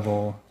lower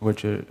level,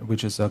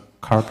 which is a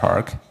car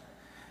park,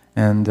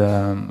 and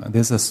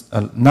this is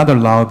another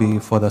lobby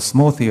for the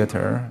small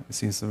theater.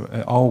 It's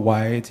all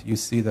white. You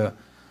see the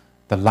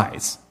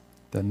lights,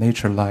 the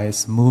nature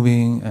lights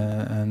moving,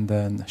 and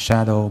then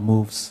shadow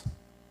moves.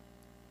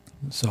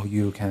 So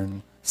you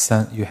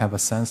have a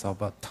sense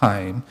of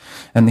time.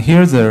 And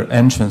here's the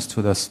entrance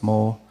to the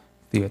small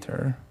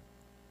theater,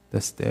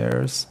 the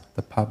stairs,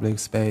 the public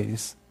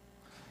space.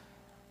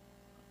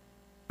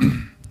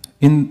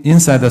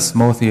 Inside the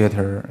small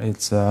theater,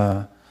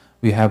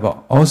 we have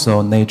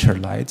also nature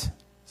light.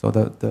 So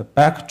the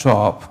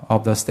backdrop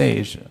of the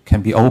stage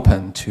can be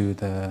open to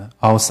the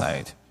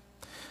outside.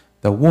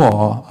 The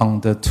wall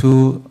on the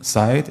two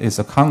sides is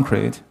a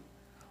concrete,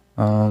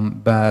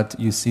 but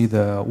you see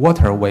the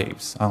water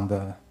waves on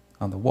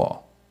the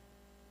wall.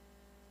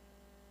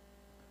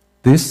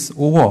 This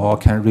wall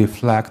can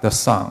reflect the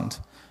sound,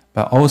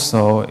 but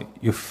also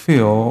you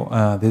feel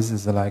this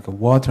is like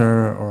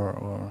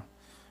water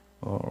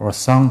or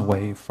sound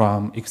wave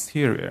from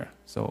exterior.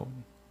 So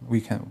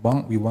we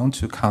want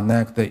to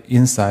connect the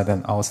inside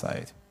and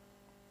outside.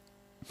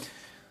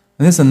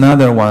 And this is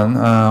another one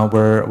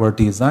we're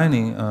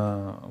designing.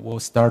 We'll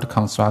start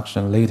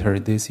construction later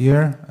this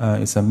year.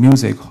 It's a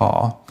music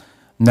hall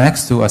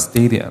next to a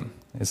stadium.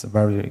 It's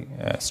very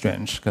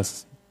strange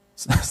because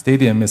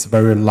stadium is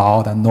very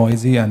loud and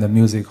noisy, and the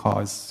music hall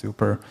is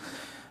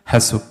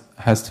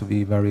has to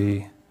be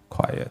very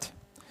quiet.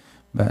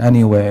 But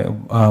anyway,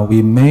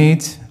 we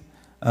made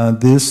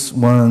this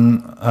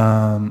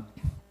one,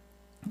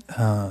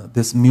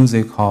 this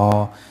music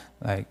hall,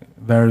 like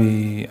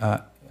very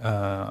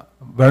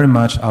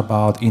much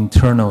about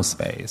internal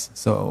space.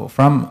 So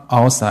from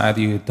outside,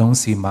 you don't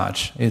see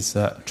much. It's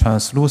a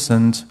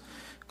translucent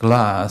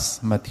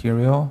glass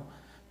material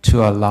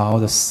to allow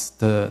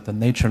the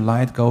nature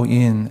light go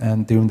in,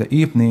 and during the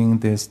evening,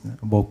 this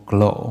will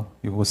glow.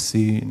 You will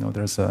see,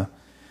 there's a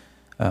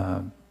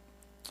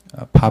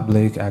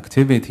public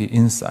activity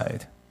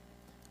inside.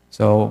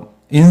 So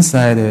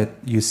inside it,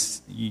 you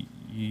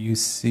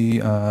see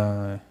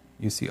a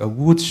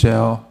wood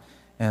shell,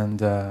 and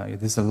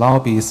this is a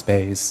lobby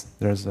space.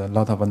 There's a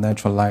lot of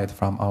natural light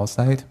from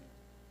outside.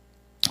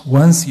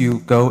 Once you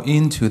go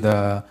into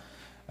the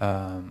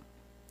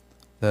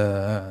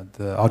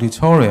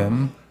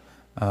auditorium,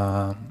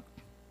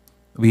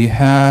 we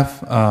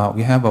have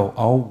an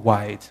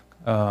all-white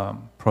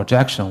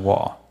projection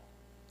wall.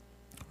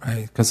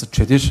 Right, because the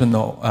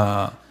traditional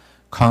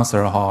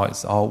concert hall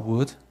is all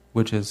wood,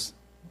 which is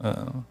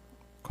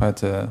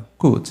quite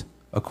good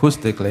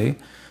acoustically,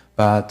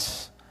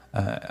 but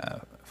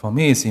for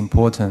me it's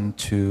important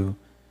to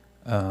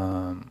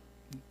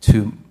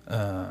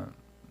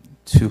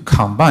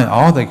combine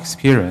all the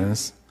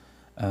experience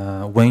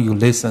when you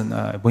listen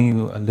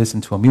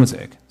to a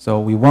music. So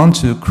we want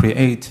to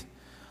create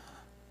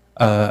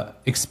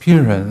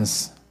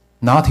experience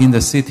not in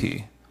the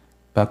city,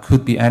 but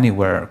could be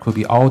anywhere, could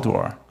be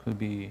outdoor, could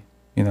be,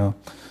 in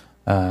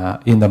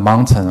the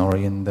mountain or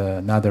in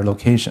another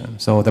location.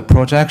 So the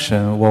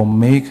projection will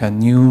make a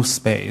new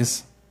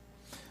space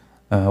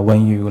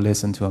when you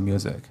listen to a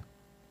music.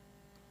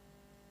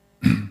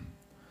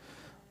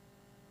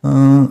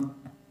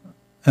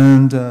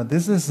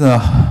 This is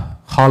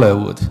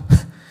Hollywood.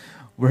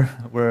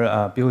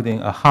 We're building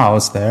a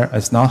house there.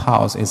 It's not a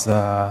house. It's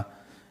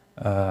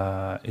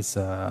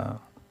a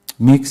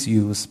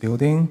mixed-use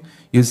building.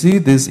 You see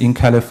this in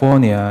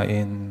California,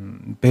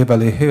 in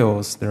Beverly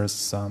Hills. There's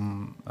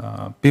some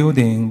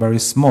building, very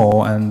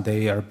small, and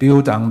they are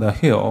built on the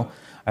hill.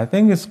 I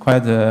think it's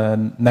quite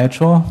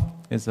natural.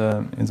 It's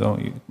the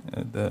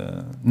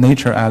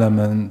nature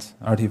element,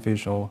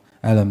 artificial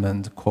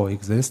element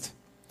coexist.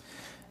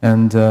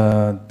 And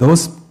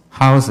those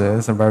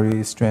houses are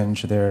very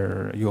strange.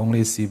 You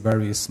only see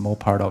very small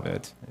part of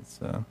it.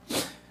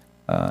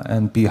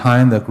 And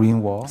behind the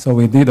green wall. So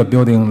we did a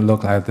building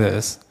look like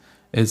this.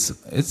 It's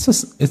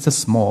a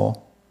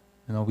small.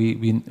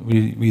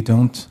 We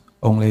don't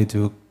only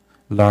do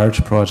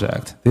large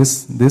project.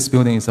 This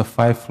building is a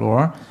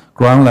 5-floor.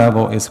 Ground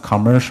level is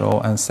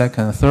commercial, and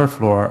second, third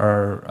floor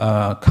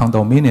are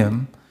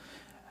condominium.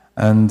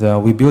 And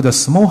we build a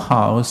small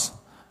house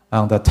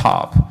on the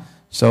top.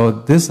 So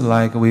this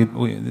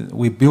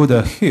we build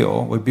a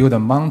hill, we build a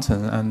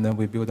mountain, and then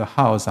we build a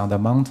house on the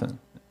mountain.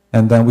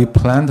 And then we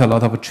plant a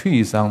lot of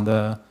trees on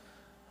the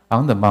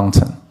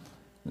mountain.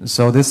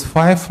 So this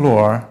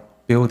 5-floor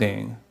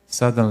building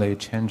suddenly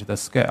changed the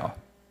scale.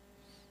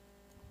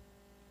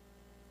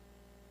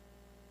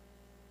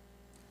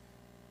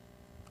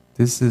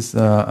 This is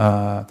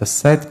the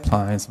set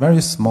plan. It's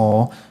very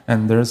small,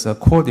 and there's a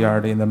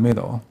courtyard in the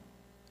middle.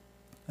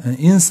 And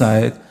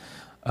inside,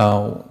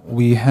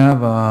 we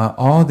have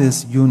all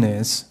these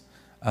units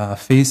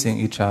facing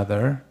each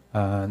other.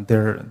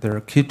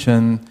 Their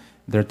kitchen,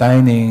 their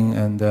dining,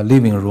 and the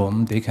living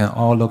room, they can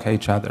all look at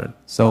each other.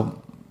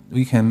 So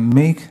we can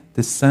make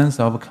this sense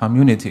of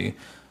community,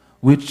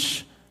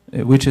 which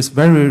is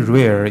very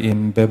rare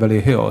in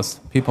Beverly Hills.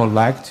 People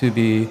like to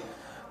be...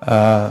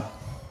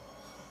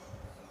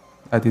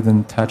 I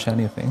didn't touch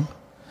anything.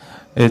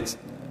 It's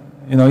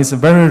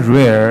very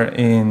rare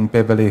in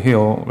Beverly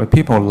Hills where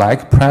people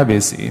like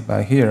privacy,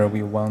 but here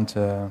we want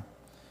to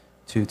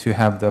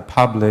have the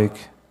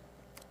public,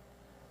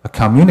 a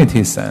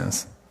community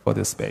sense for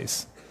this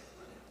space.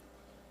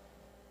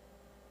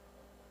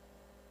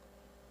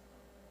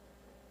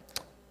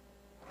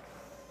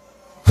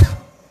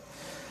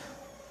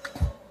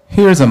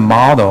 Here's a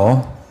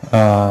model.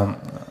 I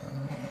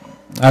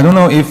don't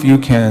know if you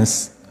can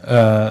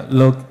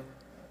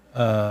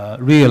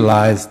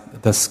realize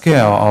the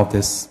scale of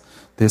this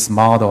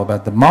model,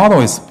 but the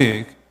model is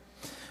big.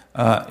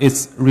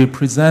 It's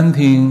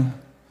representing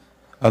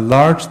a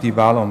large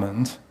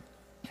development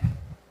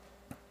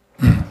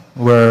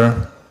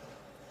where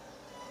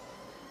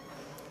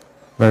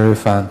very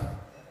fun.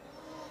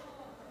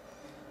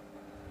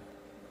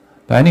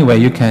 But anyway,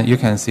 you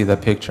can see the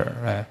picture,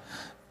 right?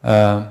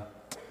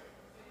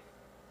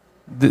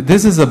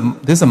 This is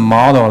a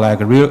model like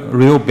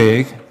real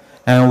big,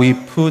 and we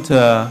put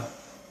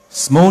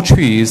small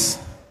trees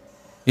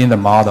in the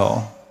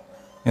model.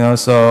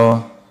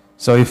 So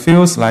it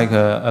feels like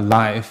a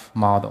live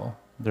model.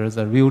 There's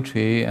a real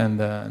tree and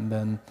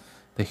then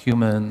the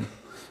human.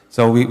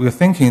 So we're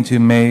thinking to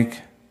make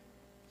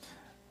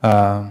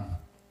a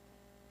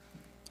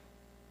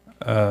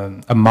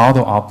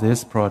model of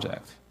this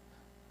project.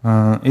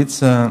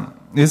 It's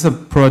a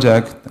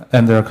project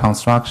under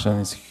construction.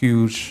 It's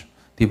huge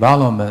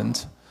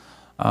development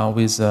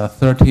with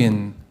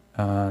 13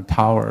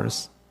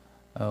 towers,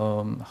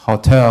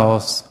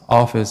 hotels,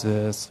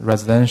 offices,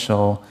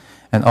 residential,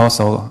 and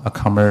also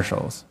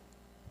commercials.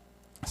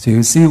 So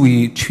you see,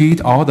 we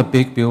treat all the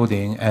big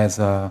building as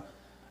a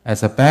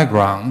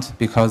background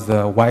because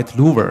the white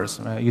louvers,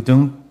 right?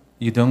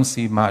 You don't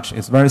see much.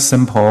 It's very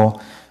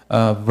simple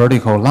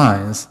vertical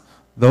lines.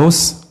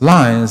 Those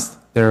lines,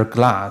 they're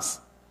glass,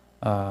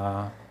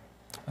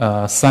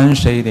 sun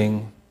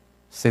shading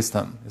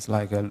system. It's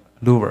like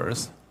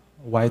louvers,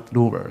 white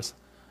louvers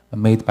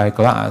made by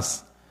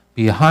glass.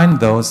 Behind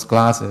those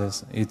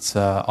glasses, it's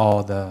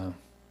all the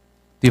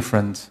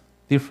different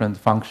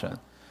function.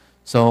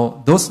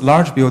 So those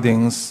large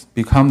buildings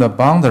become the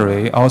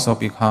boundary, also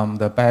become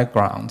the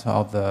background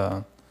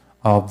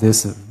of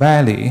this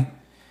valley.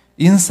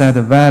 Inside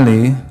the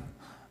valley,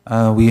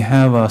 we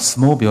have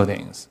small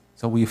buildings.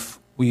 So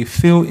we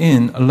fill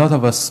in a lot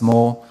of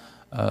small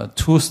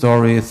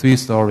 2-story,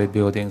 3-story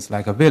buildings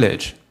like a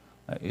village.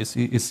 You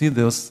see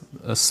those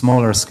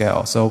smaller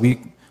scale. So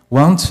we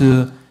want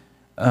to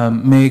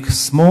make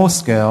small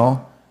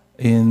scale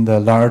in the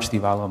large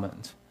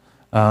development.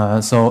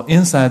 So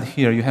inside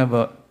here, you have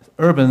a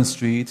urban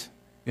street.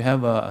 You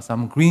have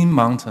some green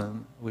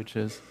mountain, which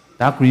is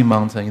that green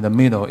mountain in the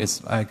middle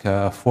is like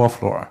a 4th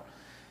floor,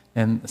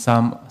 and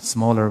some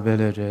smaller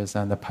villages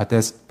and the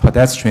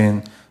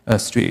pedestrian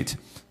street.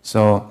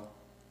 So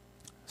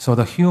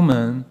the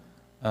human,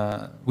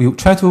 we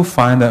try to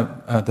find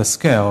the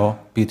scale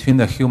between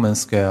the human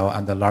scale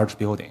and the large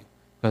building,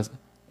 because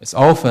it's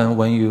often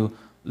when you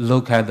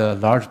look at the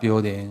large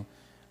building,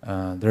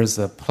 there's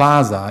a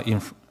plaza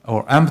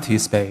or empty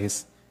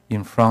space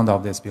in front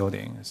of this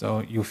building. So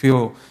you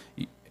feel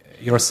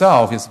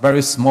yourself is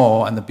very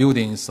small and the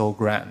building is so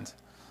grand.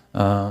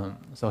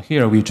 So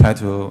here we try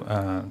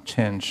to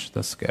change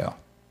the scale.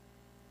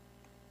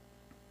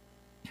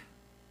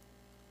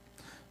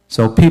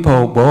 So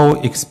people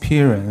will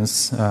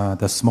experience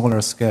the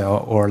smaller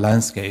scale or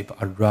landscape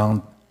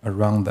around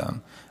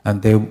them,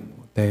 and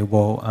they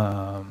will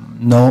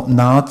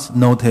not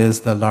notice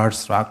the large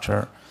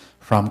structure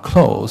from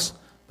close.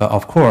 But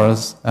of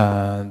course,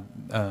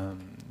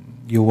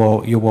 you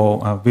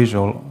will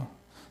visual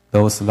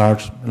those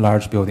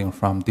large buildings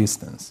from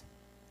distance.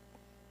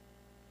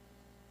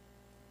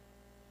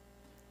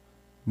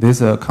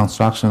 These are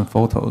construction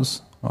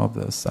photos of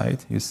the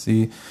site. You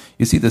see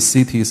the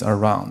cities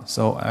around.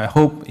 So I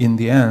hope in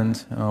the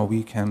end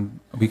we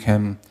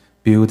can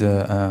build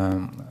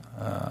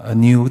a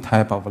new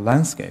type of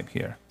landscape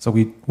here. So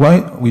we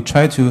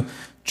try to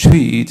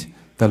treat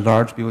the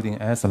large building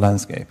as a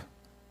landscape.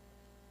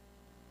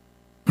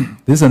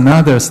 This is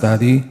another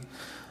study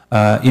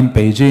in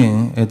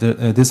Beijing.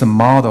 It is a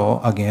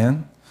model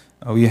again.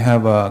 We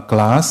have a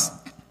glass,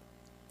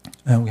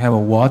 and we have a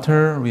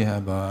water. We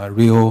have a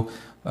real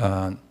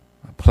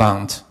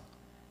plant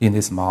in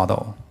this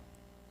model.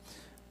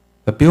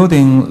 The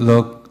building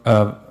look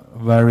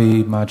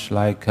very much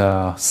like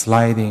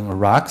sliding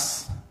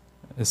rocks.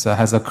 It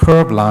has a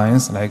curved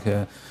lines like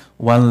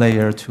 1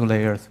 layer, 2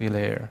 layer, 3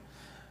 layer,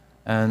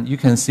 and you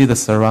can see the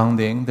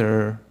surrounding.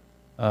 They're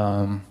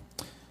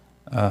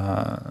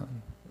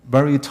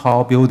very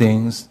tall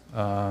buildings,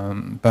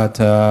 but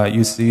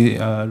you see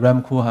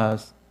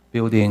Ramkuha's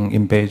building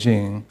in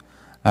Beijing.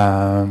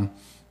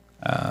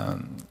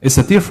 It's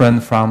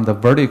different from the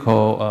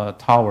vertical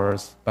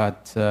towers,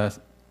 but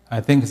I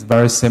think it's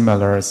very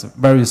similar. It's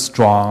very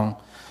strong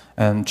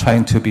and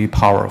trying to be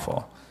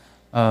powerful.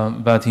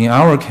 But in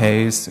our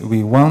case,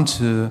 we want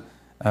to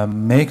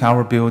make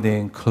our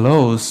building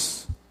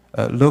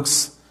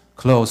looks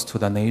close to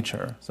the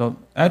nature. So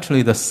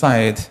actually the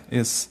site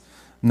is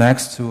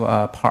next to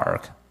a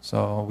park.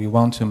 So we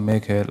want to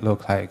make it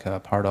look like a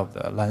part of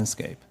the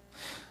landscape.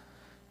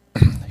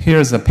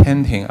 Here's a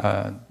painting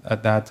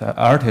that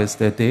artist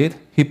did.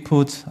 He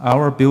put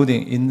our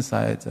building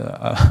inside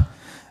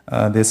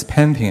this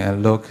painting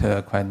and look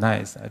quite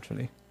nice,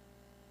 actually.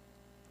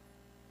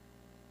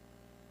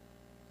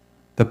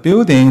 The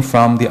building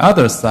from the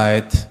other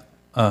side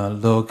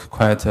look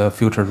quite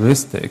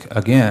futuristic.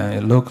 Again,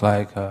 it looked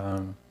like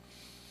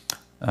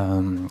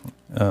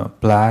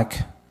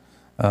black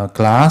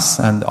glass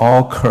and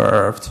all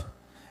curved.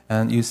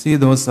 And you see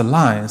those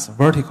lines,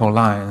 vertical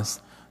lines,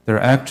 they're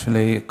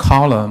actually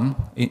column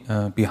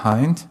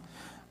behind.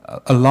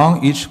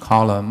 Along each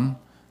column,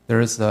 there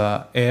is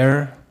an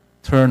air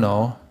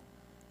tunnel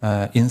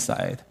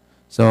inside.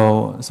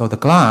 So the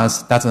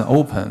glass doesn't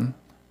open,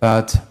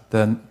 but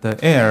the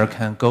air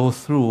can go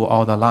through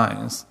all the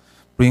lines,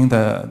 bring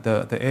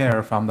the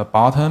air from the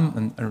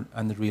bottom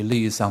and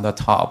release on the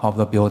top of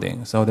the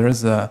building. So there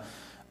is a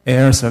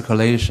air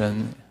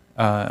circulation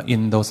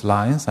in those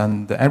lines,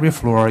 and every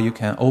floor you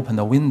can open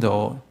the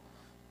window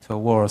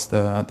towards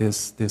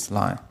this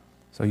line,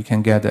 so you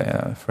can get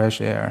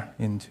fresh air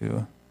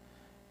into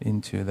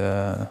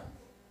the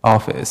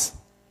office.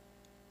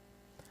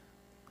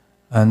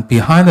 And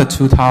behind the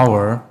two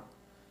towers,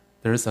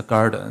 there is a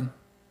garden.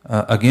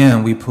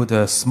 Again, we put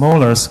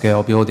smaller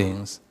scale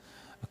buildings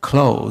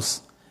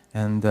close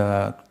and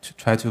to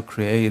try to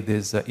create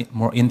this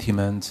more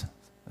intimate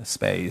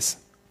space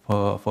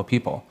for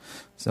people.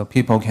 So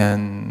people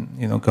can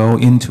go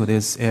into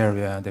this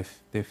area.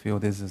 They feel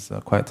this is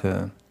quite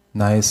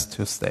nice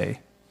to stay.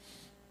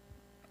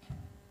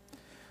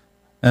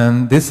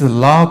 And this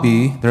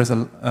lobby, there's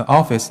an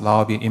office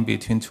lobby in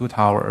between two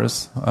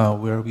towers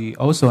where we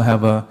also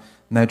have a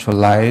natural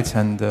light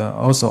and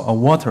also a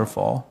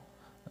waterfall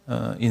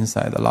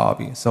inside the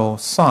lobby. So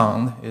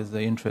sound is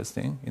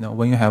interesting.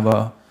 When you have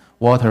a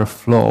water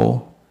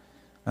flow,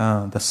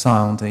 the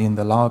sound in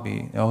the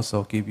lobby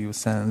also give you a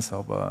sense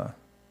of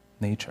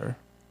nature.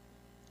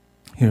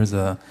 Here's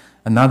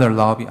another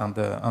lobby on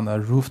the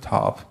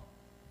rooftop.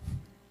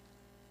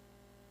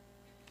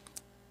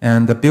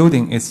 And the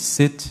building is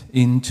sit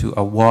into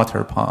a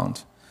water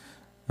pond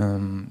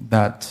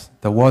that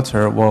the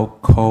water will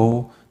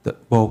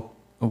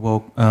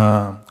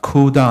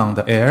cool down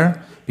the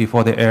air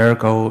before the air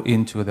go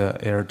into the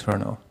air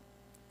tunnel.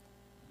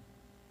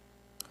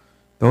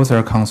 Those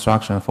are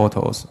construction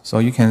photos. So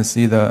you can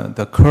see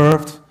the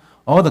curved,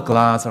 all the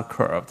glass are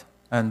curved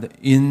and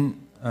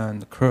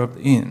curved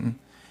in.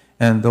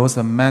 And those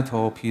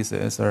metal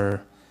pieces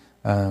are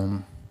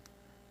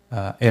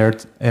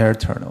air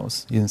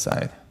tunnels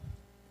inside.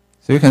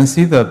 So you can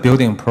see the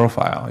building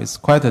profile. It's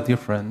quite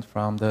different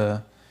from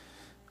the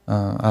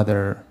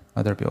other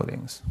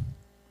buildings.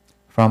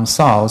 From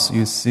south,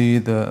 you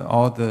see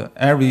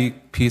every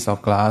piece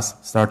of glass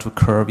start to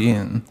curve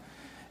in,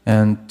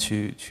 and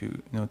to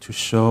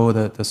show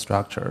the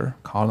structure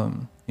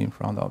column in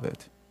front of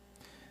it.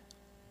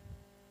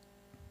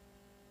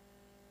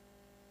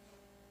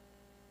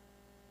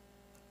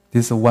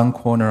 This is one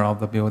corner of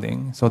the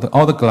building. So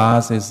all the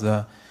glass is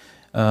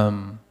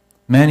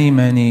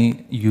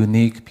many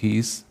unique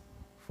piece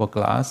for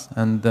glass,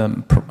 and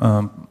the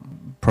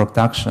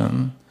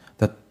production,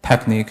 the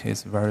technique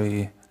is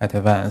very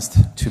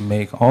advanced to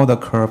make all the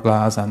curved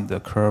glass and the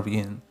curve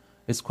in.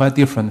 It's quite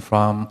different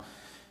from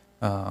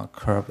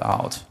curved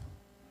out.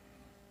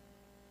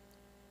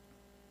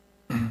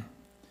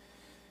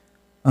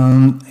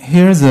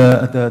 Here's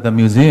the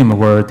museum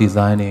we're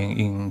designing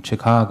in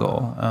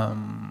Chicago.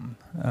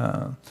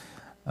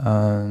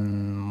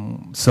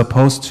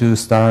 Supposed to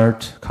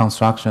start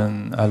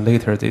construction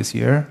later this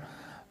year.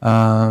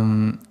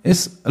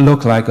 It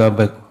looks like a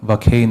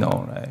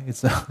volcano, right?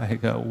 It's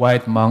like a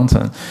white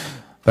mountain.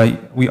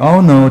 But we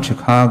all know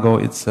Chicago.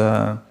 It's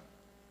a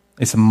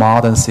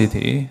modern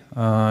city.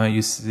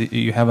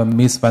 You have a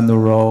Miss Van der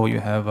Rohe, you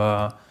have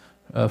a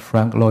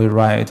Frank Lloyd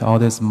Wright, all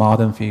these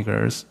modern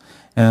figures,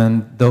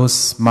 and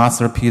those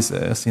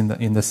masterpieces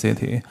in the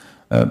city.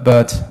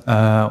 But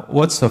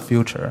what's the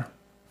future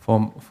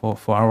for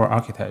our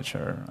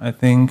architecture? I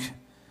think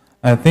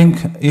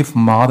if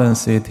modern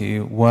city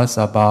was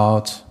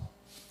about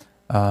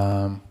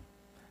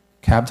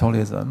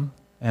capitalism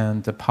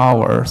and the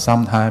power,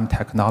 sometimes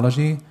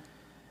technology,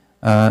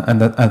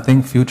 and I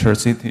think future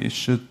city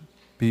should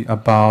be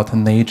about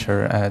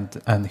nature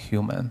and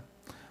human.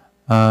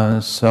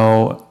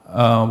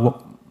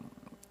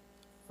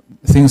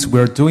 Since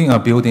we're doing a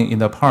building in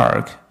the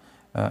park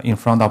in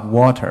front of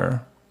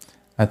water,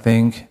 I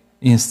think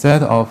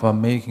instead of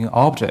making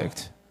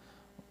object,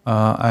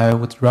 I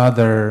would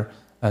rather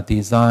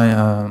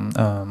design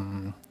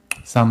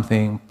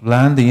something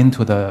blend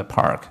into the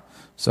park.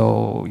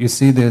 So you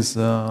see this,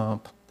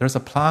 there's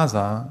a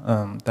plaza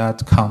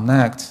that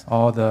connects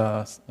all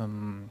the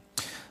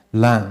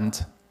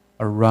land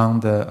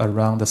around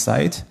the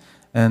site,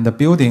 and the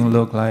building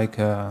look like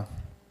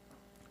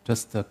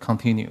just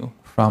continue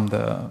from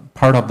the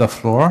part of the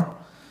floor.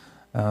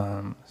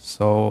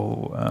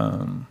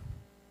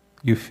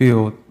 You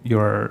feel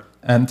you're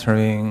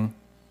entering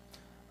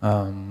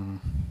a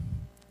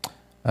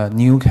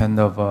new kind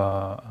of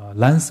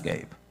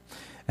landscape.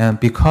 And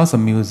because a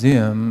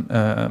museum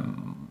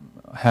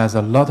has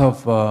a lot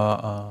of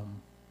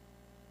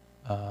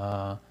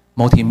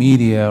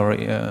multimedia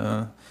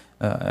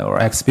or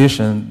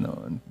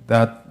exhibition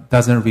that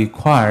doesn't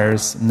require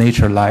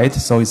nature light,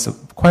 so it's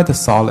quite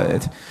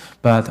solid.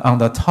 But on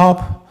the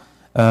top,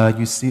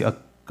 you see a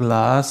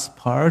glass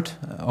part,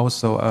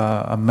 also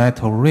a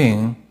metal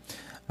ring.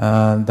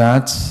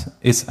 That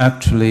is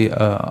actually an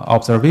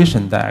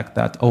observation deck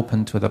that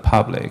open to the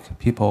public.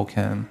 People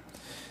can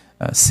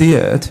see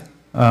it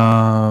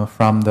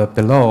from the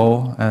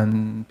below,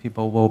 and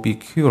people will be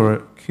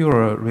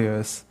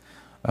curious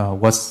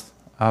what's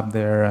up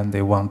there, and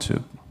they want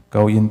to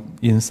go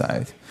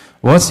inside.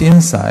 What's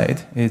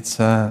inside? It's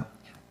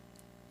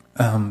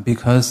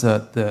because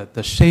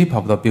the shape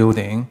of the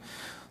building,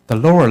 the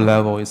lower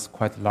level is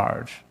quite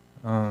large.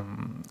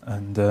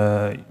 And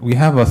we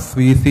have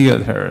 3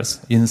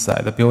 theaters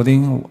inside the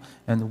building,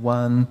 and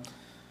one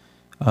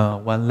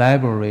one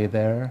library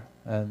there,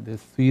 and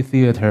there's 3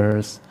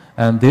 theaters,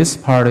 and this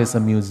part is a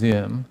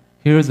museum.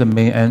 Here's the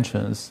main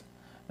entrance,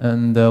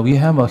 and we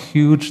have a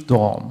huge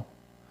dome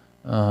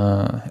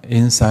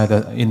inside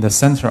in the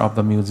center of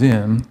the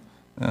museum,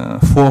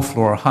 4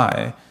 floors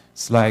high.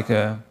 It's like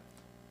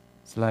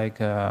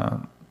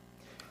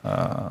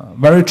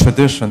very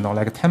traditional,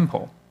 like a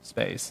temple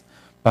space.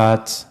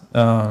 But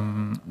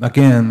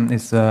again,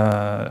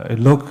 it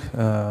look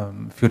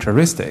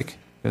futuristic,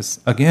 because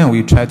again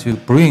we try to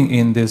bring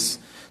in these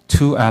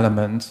 2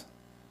 elements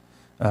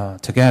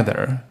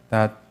together.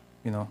 That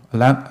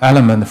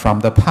element from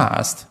the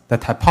past, the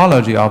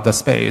typology of the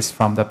space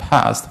from the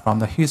past, from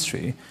the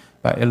history,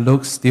 but it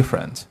looks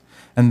different.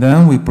 And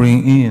then we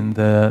bring in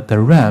the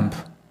ramp.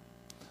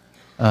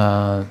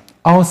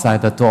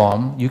 Outside the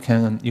dome, you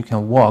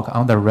can walk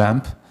on the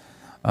ramp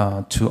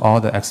to all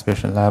the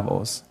exhibition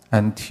levels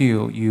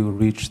until you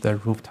reach the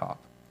rooftop.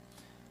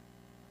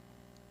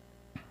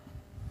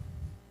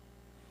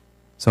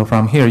 So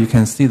from here, you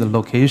can see the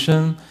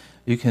location,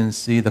 you can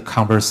see the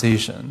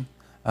conversation.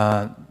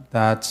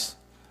 That's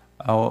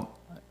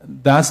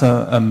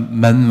a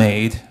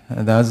man-made.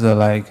 That's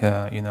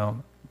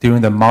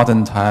during the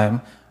modern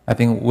time, I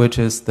think, which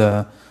is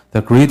the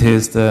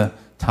greatest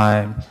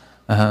time.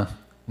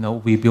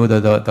 We build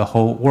the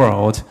whole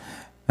world,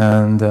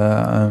 and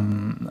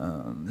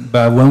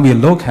but when we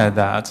look at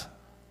that,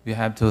 we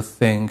have to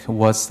think,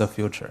 what's the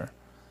future?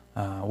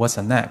 What's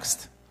the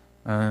next?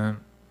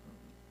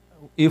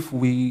 If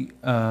we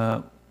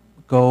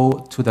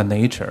go to the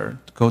nature,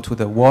 go to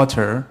the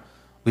water,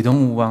 we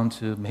don't want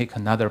to make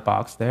another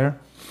box there.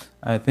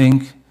 I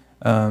think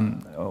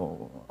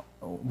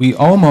we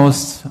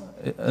almost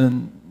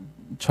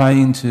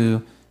trying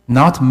to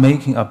not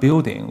making a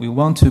building. We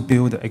want to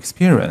build the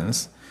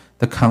experience,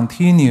 the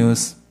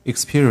continuous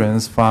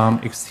experience from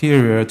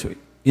exterior to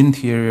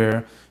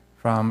interior.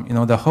 From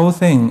the whole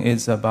thing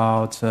is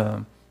about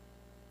the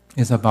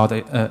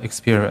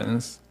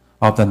experience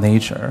of the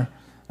nature.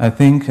 I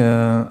think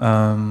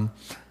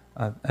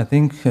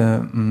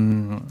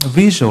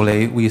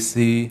visually we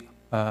see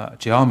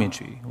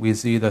geometry, we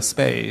see the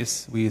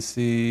space, we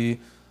see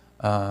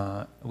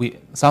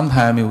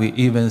sometimes we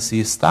even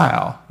see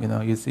style.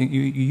 You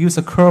use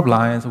the curved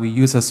lines, we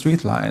use the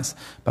straight lines,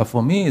 but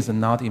for me it's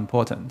not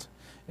important.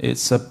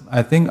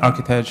 I think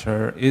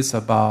architecture is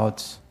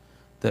about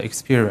the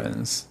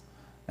experience,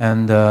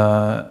 and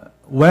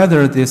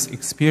whether this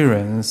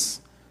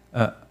experience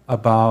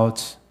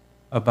about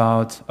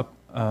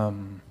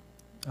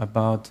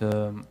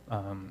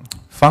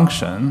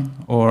function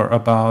or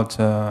about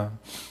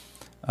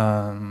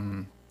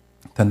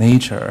the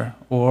nature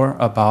or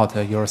about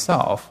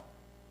yourself,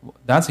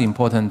 that's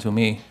important to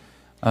me.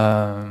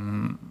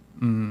 I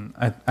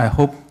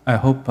hope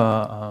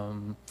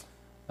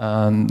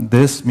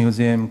this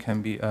museum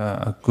can be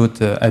a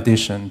good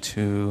addition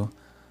to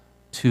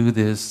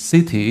this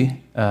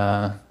city.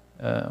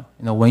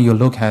 When you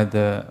look at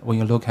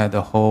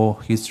the whole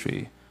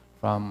history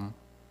from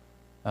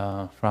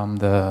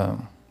the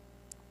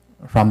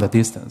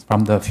distance,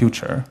 from the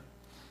future.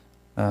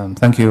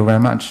 Thank you very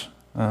much.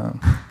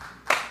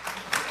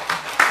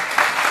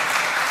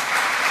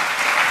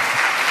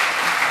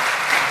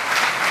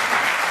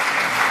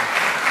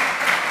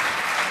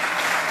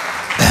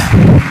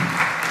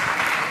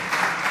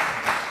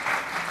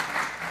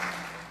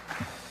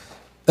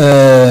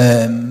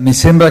 Mi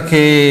sembra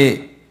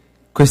che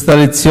questa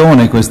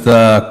lezione,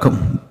 questa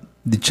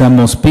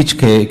speech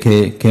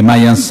che Ma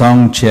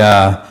Yansong ci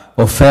ha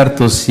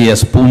offerto sia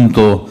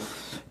spunto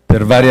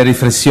per varie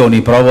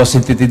riflessioni. Provo a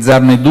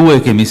sintetizzarne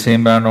 2 che mi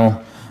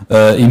sembrano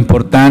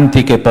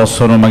importanti, che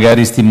possono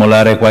magari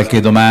stimolare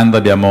qualche domanda.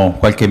 Abbiamo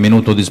qualche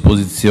minuto a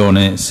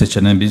disposizione se ce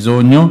n'è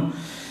bisogno.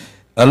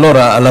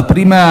 Allora, la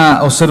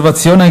prima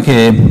osservazione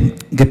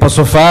che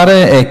posso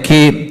fare è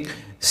che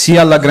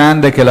sia alla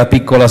grande che alla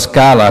piccola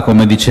scala,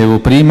 come dicevo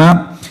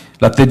prima,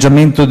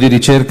 l'atteggiamento di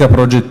ricerca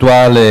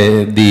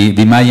progettuale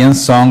di Ma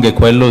Yansong è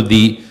quello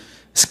di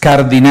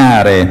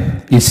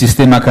scardinare il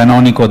sistema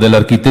canonico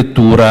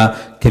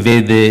dell'architettura, che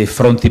vede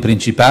fronti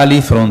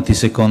principali, fronti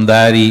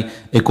secondari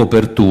e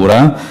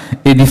copertura,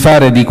 e di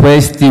fare di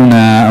questi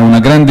una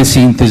grande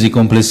sintesi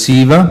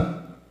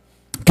complessiva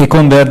che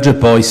converge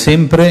poi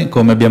sempre,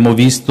 come abbiamo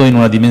visto, in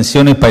una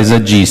dimensione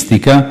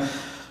paesaggistica,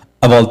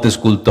 a volte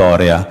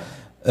scultorea.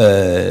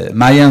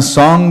 Ma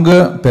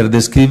Yansong, per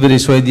descrivere i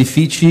suoi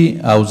edifici,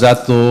 ha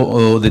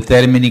usato dei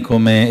termini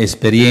come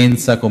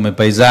esperienza, come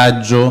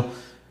paesaggio,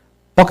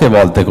 poche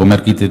volte come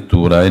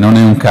architettura, e non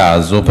è un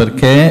caso,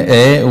 perché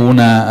è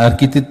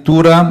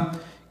un'architettura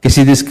che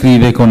si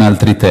descrive con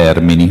altri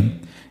termini.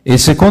 E il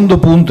secondo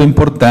punto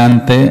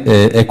importante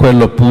è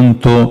quello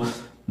appunto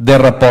del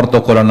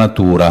rapporto con la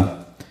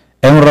natura.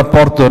 È un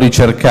rapporto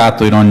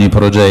ricercato in ogni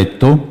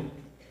progetto,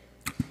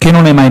 che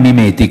non è mai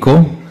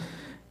mimetico.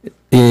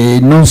 E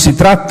non si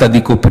tratta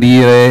di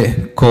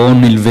coprire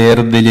con il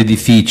verde gli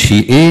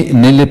edifici, e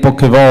nelle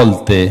poche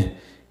volte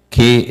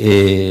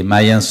che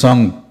Ma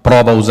Yansong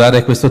prova a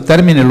usare questo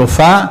termine lo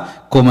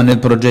fa, come nel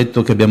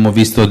progetto che abbiamo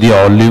visto di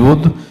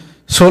Hollywood,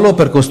 solo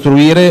per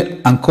costruire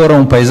ancora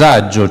un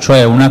paesaggio,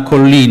 cioè una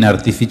collina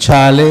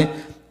artificiale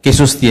che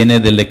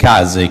sostiene delle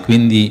case,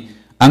 quindi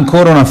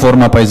ancora una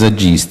forma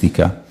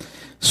paesaggistica.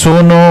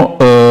 Sono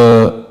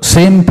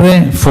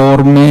sempre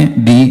forme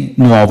di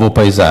nuovo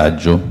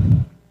paesaggio.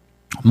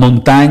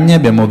 Montagne,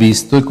 abbiamo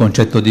visto il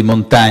concetto di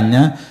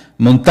montagna,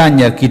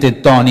 montagne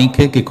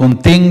architettoniche che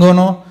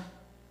contengono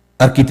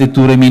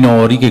architetture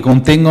minori, che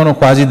contengono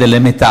quasi delle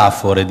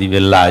metafore di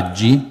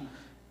villaggi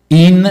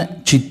in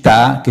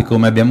città che,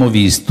 come abbiamo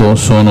visto,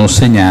 sono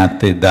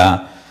segnate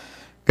da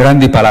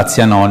grandi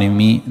palazzi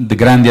anonimi,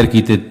 grandi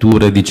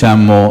architetture,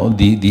 diciamo,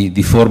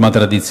 di forma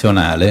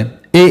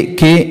tradizionale, e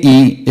che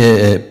i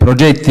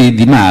progetti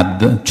di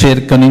MAD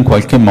cercano in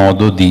qualche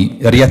modo di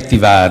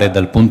riattivare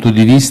dal punto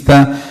di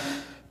vista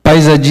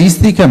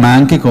paesaggistica, ma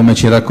anche, come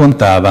ci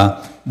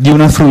raccontava, di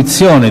una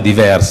fruizione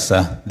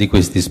diversa di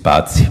questi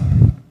spazi.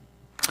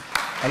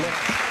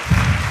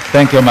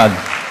 Thank you, MAD.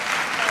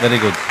 Very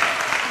good.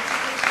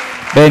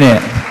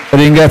 Bene,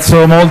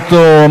 ringrazio molto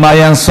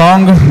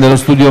Yansong dello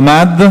studio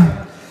MAD,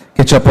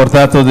 che ci ha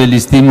portato degli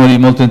stimoli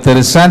molto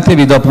interessanti.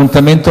 Vi do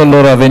appuntamento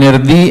allora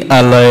venerdì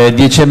alle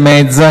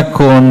 10:30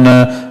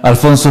 con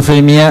Alfonso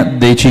Femia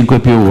dei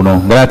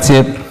 5+1.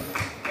 Grazie.